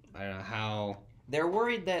 I don't know how they're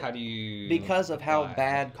worried that how do you because of how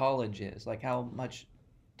bad college is, like how much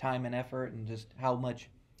time and effort and just how much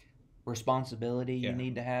responsibility you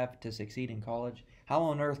need to have to succeed in college. How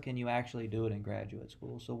on earth can you actually do it in graduate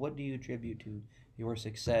school? So what do you attribute to your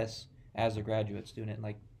success as a graduate student?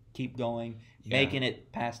 Like, keep going, making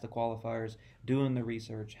it past the qualifiers, doing the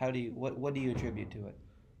research. What do you attribute to it?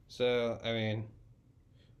 So, I mean,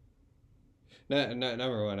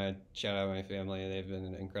 number one, I shout out my family. They've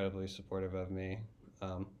been incredibly supportive of me.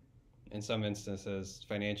 In some instances,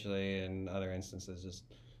 financially, and other instances, just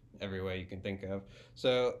every way you can think of.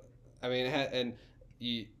 So, I mean,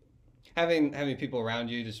 having people around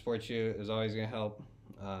you to support you is always going to help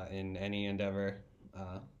in any endeavor.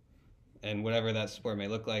 And whatever that support may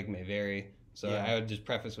look like may vary. So I would just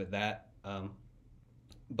preface with that.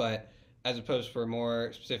 But as opposed for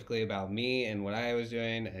more specifically about me and what I was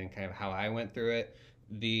doing and kind of how I went through it,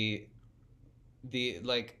 the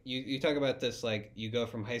like you talk about this, like you go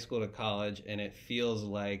from high school to college and it feels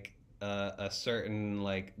like a certain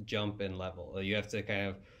like jump in level. You have to kind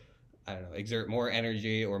of, I don't know, exert more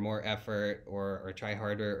energy or more effort or try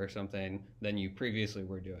harder or something than you previously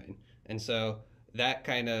were doing. And so that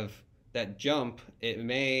jump, it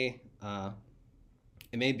may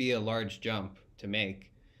be a large jump to make.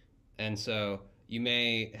 And so you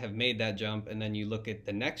may have made that jump, and then you look at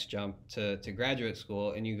the next jump to graduate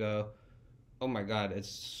school and you go, oh my God, it's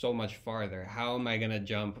so much farther. How am I going to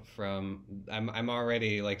jump from, I'm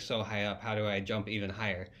already like so high up. How do I jump even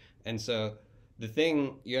higher? And so the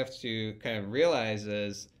thing you have to kind of realize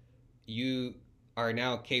is you are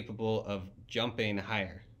now capable of jumping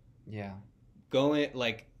higher. Yeah. Going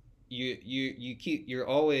like you're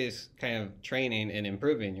always kind of training and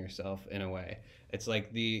improving yourself in a way. It's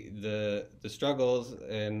like the struggles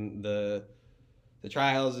and the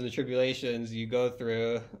trials and the tribulations you go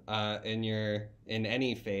through in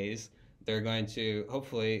any phase, they're going to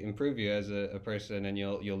hopefully improve you as a person, and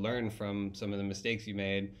you'll learn from some of the mistakes you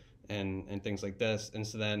made and things like this. And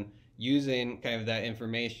so then using kind of that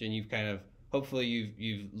information, you've kind of hopefully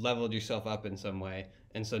you've leveled yourself up in some way.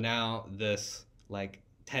 And so now this like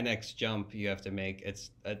 10x jump you have to make, it's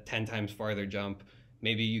a 10 times farther jump.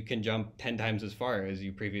 Maybe you can jump 10 times as far as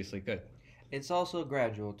you previously could. It's also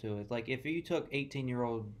gradual too. It's like if you took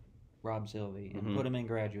 18-year-old Rob Silvey and Mm-hmm. put him in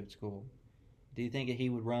graduate school, do you think he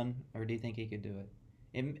would run, or do you think he could do it?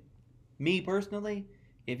 And me personally,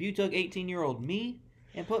 if you took 18-year-old me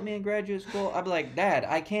and put me in graduate school, I'd be like, Dad,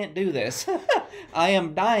 I can't do this. I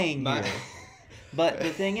am dying here. But the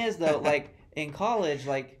thing is, though, like in college,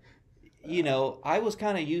 like, you know, I was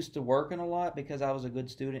kind of used to working a lot because I was a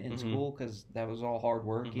good student in Mm-hmm. school, because that was all hard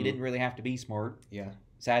work. You Mm-hmm. didn't really have to be smart. Yeah.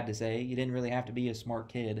 Sad to say, you didn't really have to be a smart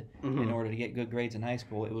kid Mm-hmm. in order to get good grades in high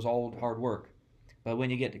school. It was all hard work. But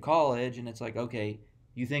when you get to college and it's like, okay,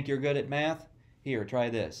 you think you're good at math? Here, try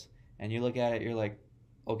this. And you look at it, you're like,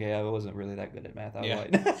 okay, I wasn't really that good at math. I Yeah.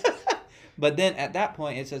 lied. But then at that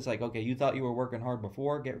point, it's just like, okay, you thought you were working hard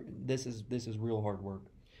before. This is real hard work.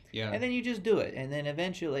 Yeah. And then you just do it. And then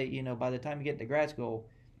eventually, you know, by the time you get to grad school,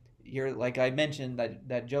 you're like, I mentioned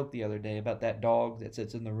that joke the other day about that dog that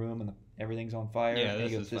sits in the room and everything's on fire. Yeah, And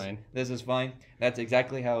he this is fine. This is fine. That's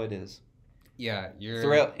exactly how it is. Yeah, you're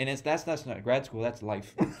Throughout, and that's not grad school. That's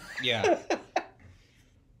life. yeah.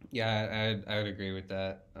 Yeah, I would agree with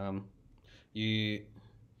that. You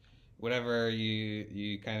whatever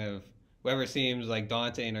you kind of whatever seems like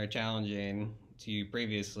daunting or challenging to you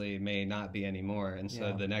previously may not be anymore, and so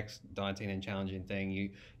Yeah. the next daunting and challenging thing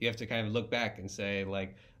you have to kind of look back and say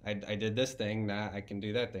like I did this thing, now I can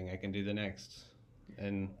do that thing, I can do the next.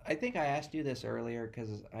 And I think I asked you this earlier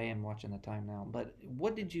because I am watching the time now. But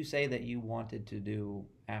what did you say that you wanted to do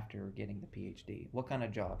after getting the PhD? What kind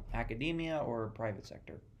of job? Academia or private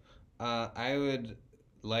sector? I would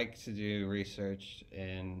like to do research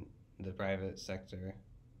in the private sector,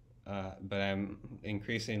 but I'm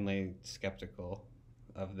increasingly skeptical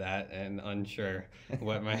of that and unsure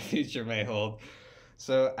what my future may hold.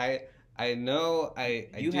 So I know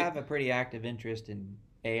You do, have a pretty active interest in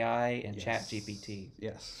AI and yes, ChatGPT.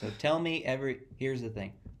 Yes. So tell me here's the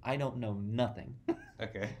thing. I don't know nothing.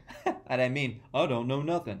 Okay. And I mean, I don't know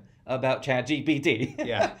nothing about ChatGPT.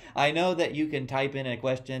 Yeah. I know that you can type in a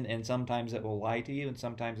question and sometimes it will lie to you and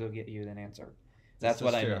sometimes it'll get you an answer. That's This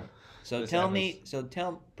what is I true. know. So This tell happens. me,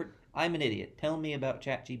 I'm an idiot. Tell me about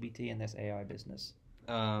ChatGPT and this AI business.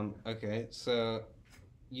 Okay. So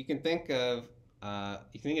you can think of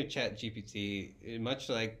ChatGPT much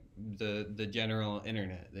like the general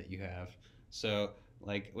internet that you have. So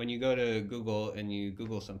like when you go to Google and you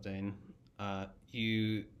Google something,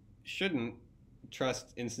 you shouldn't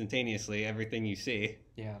trust instantaneously everything you see.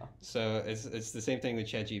 Yeah. So it's the same thing with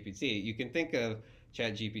ChatGPT. You can think of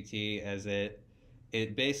ChatGPT as it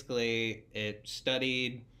basically it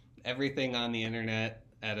studied everything on the internet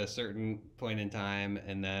at a certain point in time,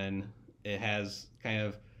 and then it has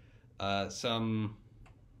kind of some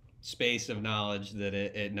space of knowledge that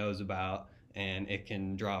it knows about and it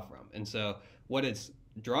can draw from. And so what it's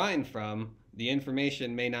drawing from, the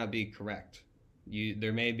information may not be correct.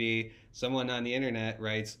 There may be someone on the internet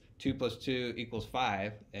writes 2 + 2 =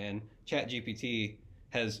 5, and ChatGPT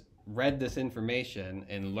has read this information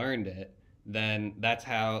and learned it. Then that's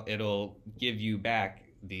how it'll give you back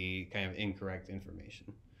the kind of incorrect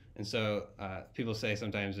information. And so people say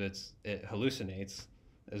sometimes it hallucinates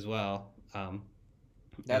as well.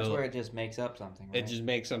 That's where it just makes up something, right? It just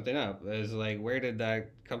makes something up. It's like, where did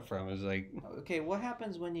that come from? It's like, Okay, what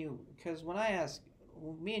happens because when I asked,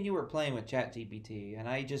 me and you were playing with ChatGPT, and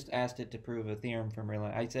I just asked it to prove a theorem from real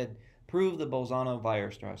life. I said, prove the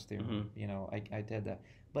Bolzano-Weierstrass theorem. Mm-hmm. You know, I did that.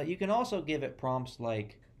 But you can also give it prompts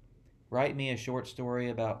like, write me a short story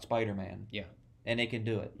about Spider-Man. Yeah. And it can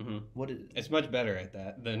do it. Mm-hmm. It's much better at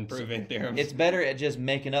that than proving theorems. It's better at just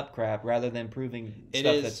making up crap rather than proving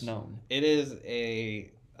stuff that's known. It is a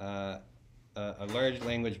large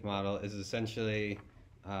language model is essentially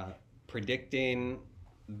predicting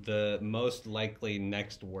the most likely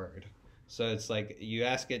next word. So it's like you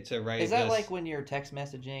ask it to write. Is that like when you're text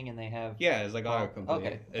messaging and they have? Yeah, it's like autocomplete.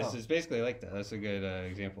 Okay. It's basically like that. That's a good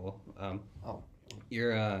example. Oh.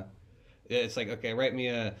 It's like, okay, write me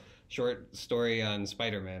a short story on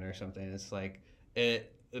Spider-Man or something. It's like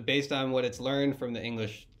it based on what it's learned from the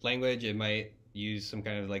English language, it might use some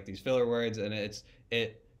kind of like these filler words, and it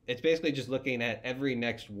it's basically just looking at every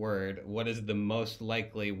next word. What is the most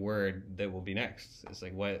likely word that will be next? It's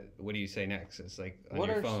like what do you say next? It's like on What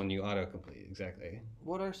your are phone you autocomplete exactly.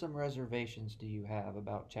 what are some reservations do you have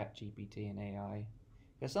about ChatGPT and AI?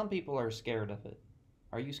 Because some people are scared of it.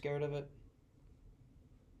 Are you scared of it?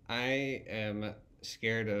 I am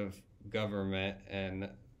scared of government and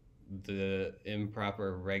the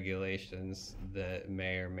improper regulations that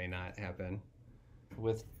may or may not happen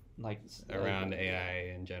With like, around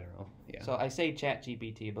AI in general. Yeah. so I say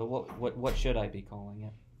ChatGPT, but what should I be calling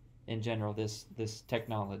it in general? This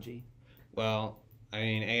technology, Well, I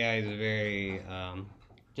mean, AI is a very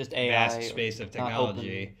just vast AI, space of not open.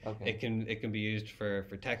 technology. Okay. It can be used for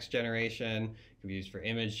text generation. It can be used for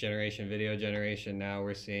image generation, video generation. Now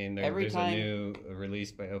we're seeing Every there's a time, new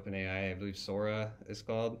release by OpenAI. I believe Sora is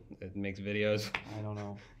called. It makes videos. I don't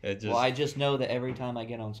know. It Well, just I just know that every time I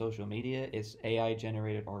get on social media, it's AI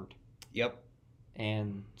generated art yep.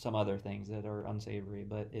 and some other things that are unsavory.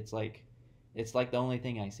 But it's like the only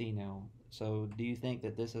thing I see now. So, do you think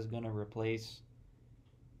that this is going to replace?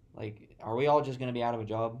 Like, are we all just going to be out of a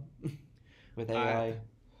job with I AI?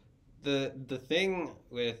 the thing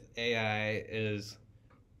with AI is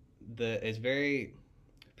it's very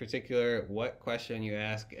particular what question you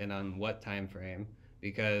ask and on what time frame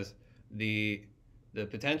because the the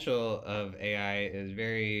potential of AI is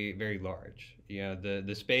very very large. You know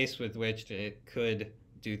the space with which it could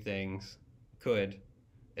do things could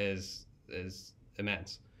is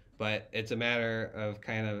immense. But it's a matter of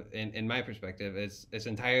kind of in my perspective, it's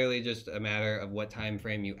entirely just a matter of what time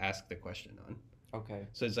frame you ask the question on. Okay.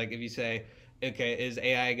 So it's like if you say, okay, is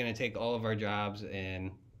AI going to take all of our jobs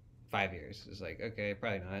in 5 years? It's like, okay,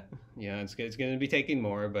 probably not. You know, it's going to be taking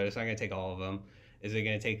more, but it's not going to take all of them. Is it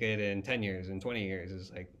going to take it in 10 years, in 20 years?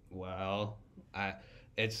 It's like, well,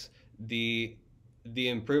 it's the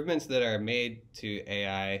improvements that are made to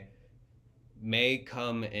AI may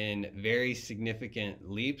come in very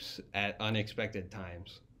significant leaps at unexpected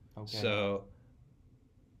times. Okay. So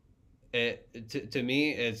to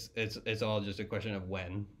me it's all just a question of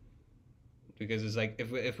when because it's like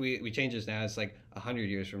if we change this now it's like 100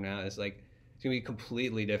 years from now it's like it's gonna be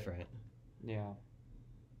completely different. Yeah.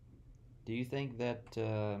 Do you think that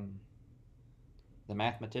the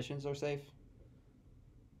mathematicians are safe?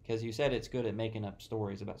 Because you said it's good at making up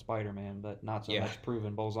stories about Spider-Man, but not so Yeah. much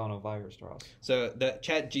proving Bolzano virus draws. So the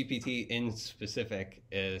Chat GPT in specific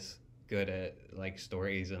is good at like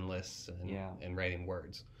stories and lists and writing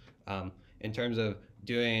words. In terms of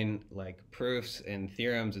doing like proofs and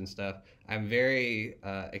theorems and stuff, I'm very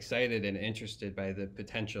excited and interested by the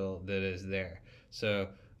potential that is there. So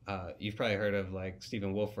you've probably heard of like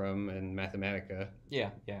Stephen Wolfram and Mathematica. Yeah,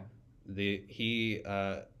 yeah. He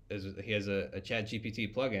has a Chat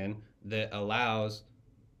GPT plugin that allows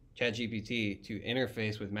Chat GPT to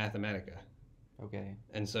interface with Mathematica. Okay.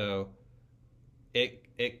 And so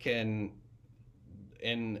it can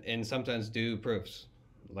and sometimes do proofs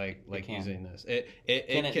like using this.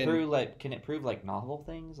 Can it prove like novel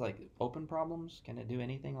things, like open problems? Can it do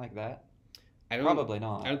anything like that? Probably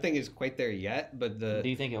not. I don't think it's quite there yet, but Do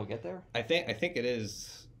you think it'll get there? I think it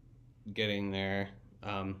is getting there.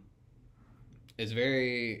 It's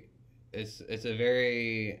a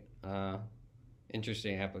very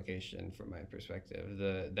interesting application from my perspective.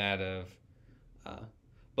 That of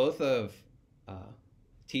both of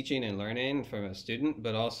teaching and learning from a student,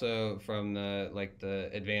 but also from the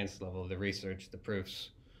advanced level, the research, the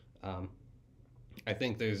proofs. I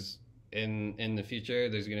think there's in the future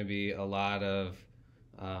there's going to be a lot of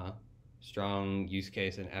strong use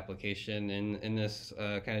case and application in this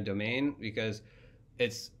kind of domain because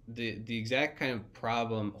it's the exact kind of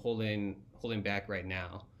problem holding back right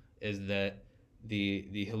now is that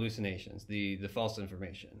the hallucinations, the false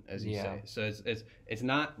information, as you say. So it's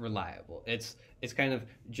not reliable. It's kind of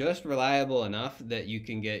just reliable enough that you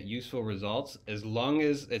can get useful results as long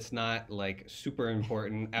as it's not like super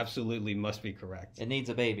important, absolutely must be correct. It needs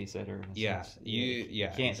a babysitter. Yeah, you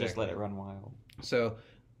can't just let it run wild. So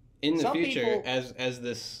in the future, as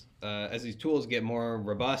these tools get more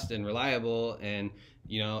robust and reliable, and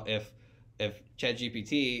you know if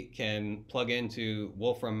ChatGPT can plug into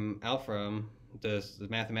Wolfram Alpha, this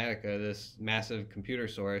Mathematica, this massive computer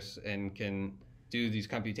source, and can do these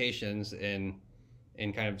computations in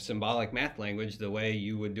kind of symbolic math language, the way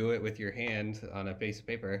you would do it with your hand on a piece of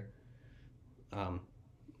paper.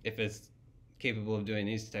 If it's capable of doing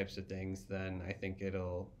these types of things, then I think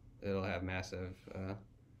it'll have massive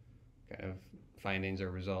kind of findings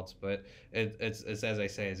or results. But it's as I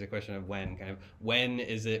say, it's a question of when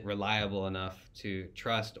is it reliable enough to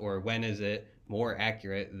trust, or when is it more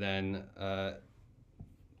accurate than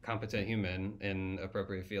competent human in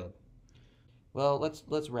appropriate field. Well,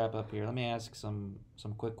 let's wrap up here. Let me ask some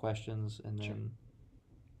quick questions, and Sure.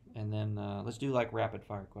 then let's do like rapid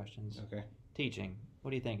fire questions. Okay. Teaching.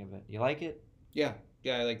 What do you think of it? You like it? Yeah,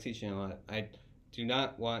 yeah, I like teaching a lot. I do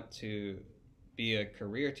not want to be a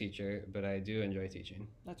career teacher, but I do enjoy teaching.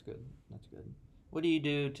 That's good. That's good. What do you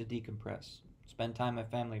do to decompress? Spend time with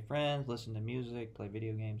family, friends, listen to music, play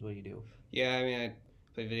video games. What do you do? Yeah, I mean, I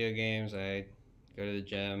play video games. I go to the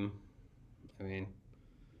gym. I mean,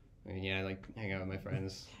 yeah, I like hang out with my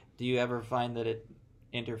friends. Do you ever find that it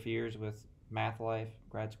interferes with math life,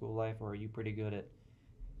 grad school life, or are you pretty good at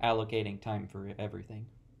allocating time for everything?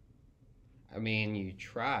 I mean, you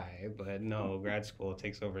try, but no, grad school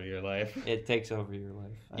takes over your life. It takes over your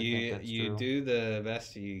life. I think You that's you true. do the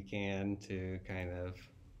best you can to kind of.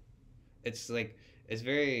 It's like it's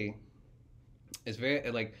very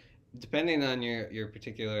like depending on your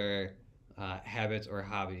particular habits or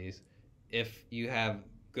hobbies. If you have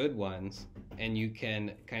good ones and you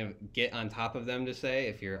can kind of get on top of them, to say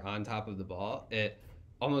if you're on top of the ball, it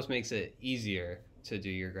almost makes it easier to do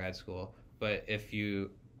your grad school. But if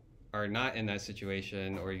you are not in that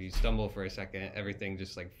situation or you stumble for a second, everything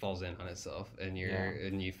just like falls in on itself and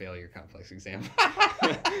you fail your complex exam.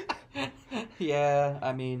 Yeah,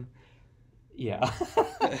 I mean, yeah.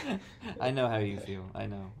 I know how you feel. I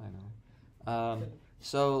know.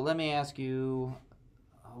 So let me ask you,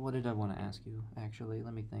 what did I want to ask you, actually?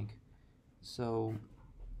 Let me think. So,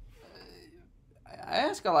 I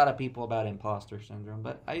ask a lot of people about imposter syndrome,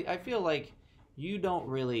 but I feel like you don't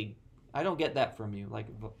really, I don't get that from you, like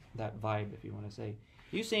that vibe, if you want to say.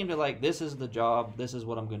 You seem to like, this is the job, this is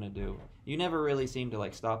what I'm going to do. You never really seem to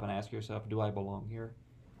like stop and ask yourself, do I belong here?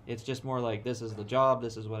 It's just more like, this is the job,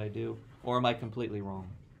 this is what I do, or am I completely wrong?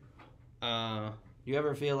 uh, You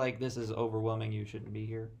ever feel like this is overwhelming, you shouldn't be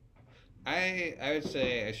here? I would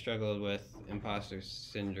say I struggled with imposter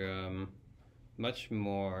syndrome much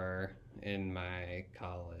more in my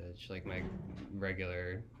college, like my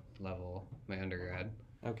regular level, my undergrad.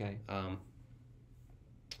 Okay, Um,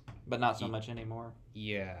 but not so much anymore.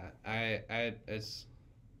 yeah, I it's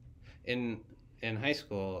in high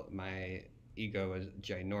school, my ego was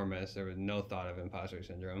ginormous. There was no thought of imposter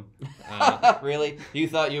syndrome. Really? You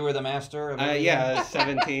thought you were the master of everything? Yeah, I was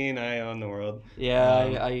 17. I own the world. Yeah,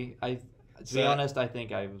 Um, to be honest, I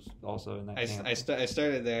think I was also in that camp. I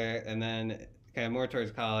started there, and then kind of more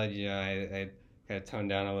towards college. I kind of toned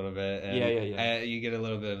down a little bit. And Yeah. you get a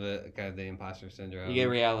little bit of a kind of the imposter syndrome. You get a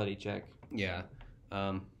reality check. Yeah.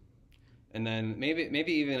 And then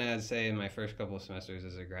maybe even I'd say in my first couple of semesters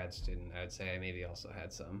as a grad student, I would say I maybe also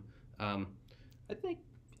had some.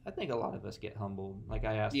 I think a lot of us get humbled. Like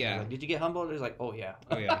I asked, Yeah. like, did you get humbled? It was like, oh yeah,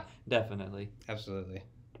 Oh yeah, definitely. absolutely.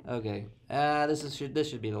 Okay, this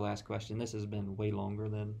should be the last question. This has been way longer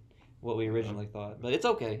than what we originally thought, but it's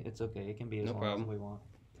okay. It's okay. It can be as No long problem. as we want.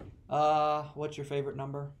 What's your favorite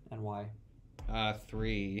number and why?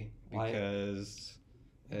 3 Why? because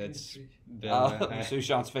it's been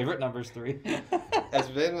Sushan's favorite number is 3. it's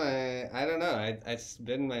been my I don't know it's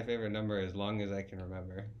been my favorite number as long as I can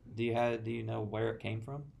remember. Do you know where it came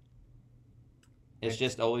from? It's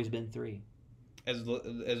just always been 3. As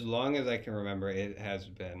long as I can remember, it has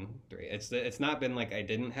been 3. It's not been like I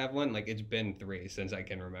didn't have one. Like it's been 3 since I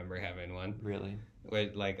can remember having one. Really?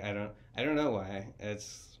 Wait, like I don't know why.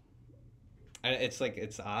 It's like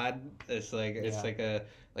it's odd. It's Yeah.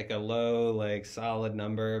 like a low like solid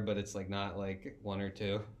number, but it's like not like 1 or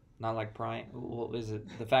 2. Not like prime. Well, is it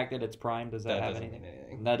the fact that it's prime? Does that have doesn't anything? mean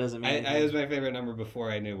anything. That doesn't mean It anything. was my favorite number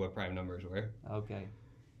before I knew what prime numbers were. Okay,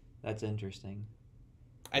 that's interesting.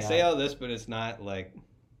 I say all this, but it's not like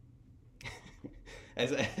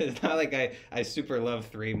it's not like I super love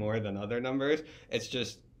 3 more than other numbers. It's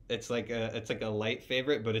just it's like a light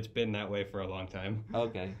favorite, but it's been that way for a long time.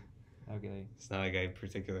 Okay. It's not like I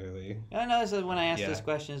particularly. I know this is when I ask Yeah. this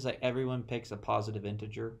question, it's like everyone picks a positive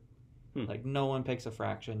integer. Hmm. Like no one picks a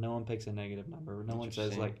fraction. No one picks a negative number. No one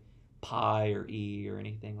says Interesting. like pi or e or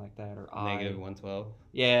anything like that or I. Negative 112.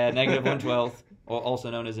 Yeah, negative 1/12, also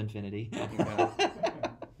known as infinity. Okay.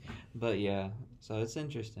 But yeah, so it's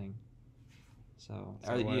interesting. So,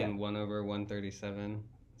 So one over 137.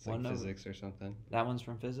 It's like 1 over- physics or something. that one's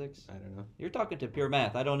from physics? I don't know. You're talking to pure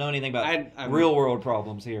math. I don't know anything about I'm- real world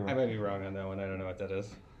problems here. I might be wrong on that one. I don't know what that is.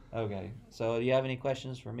 Okay. So, do you have any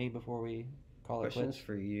questions for me before we call it Questions quits?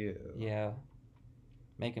 for you. Yeah.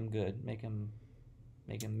 Make them good. Make them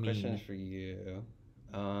mean. Questions for you.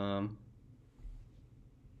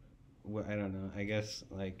 What I don't know. I guess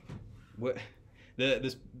like what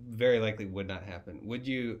this very likely would not happen. Would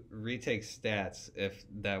you retake stats if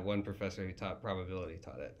that one professor who taught probability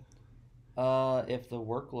taught it? If the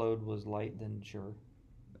workload was light, then sure.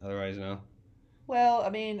 Otherwise, no. Well, I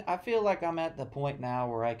mean, I feel like I'm at the point now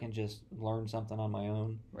where I can just learn something on my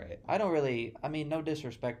own. Right. I don't really, I mean, no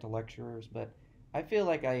disrespect to lecturers, but I feel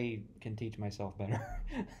like I can teach myself better.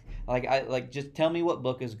 Like just tell me what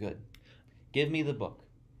book is good. Give me the book.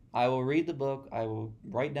 I will read the book. I will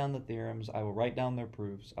write down the theorems. I will write down their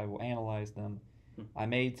proofs. I will analyze them. I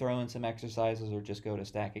may throw in some exercises or just go to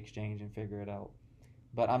Stack Exchange and figure it out.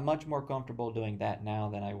 But I'm much more comfortable doing that now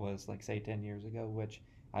than I was, like, say, 10 years ago, which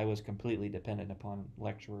I was completely dependent upon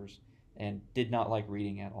lecturers and did not like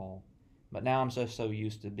reading at all. But now I'm so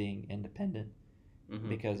used to being independent Mm-hmm.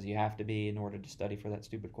 because you have to be in order to study for that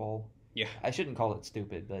stupid qual. Yeah. I shouldn't call it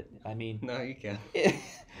stupid, but I mean, No, you can.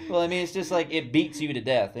 well, I mean, it's just like it beats you to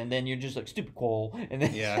death, and then you're just like stupid qual, and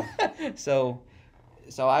then Yeah. so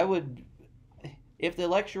I would, if the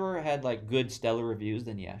lecturer had like good stellar reviews,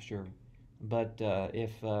 then yeah, sure. But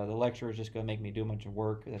if the lecturer is just going to make me do a bunch of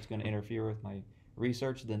work that's going to interfere with my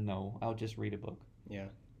research, then no, I'll just read a book. Yeah.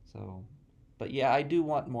 So, but yeah, I do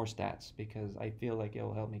want more stats because I feel like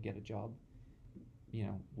it'll help me get a job.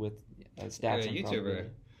 With stats You're a and YouTuber. probability.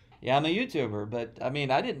 Yeah, I'm a YouTuber, but I mean,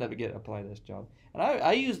 I didn't ever apply this job, and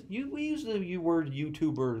we use the word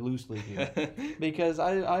YouTuber loosely here because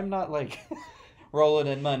I'm not like rolling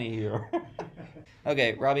in money here.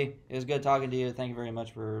 Okay, Robbie, it was good talking to you. Thank you very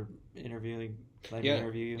much for letting me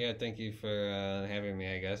interview you. Yeah, thank you for having me,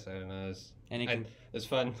 I guess. I don't know. It was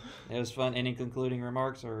fun. It was fun. Any concluding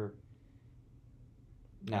remarks or?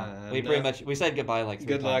 No, No. we said goodbye like 3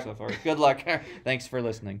 Good times luck. so far. Good luck. Thanks for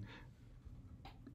listening.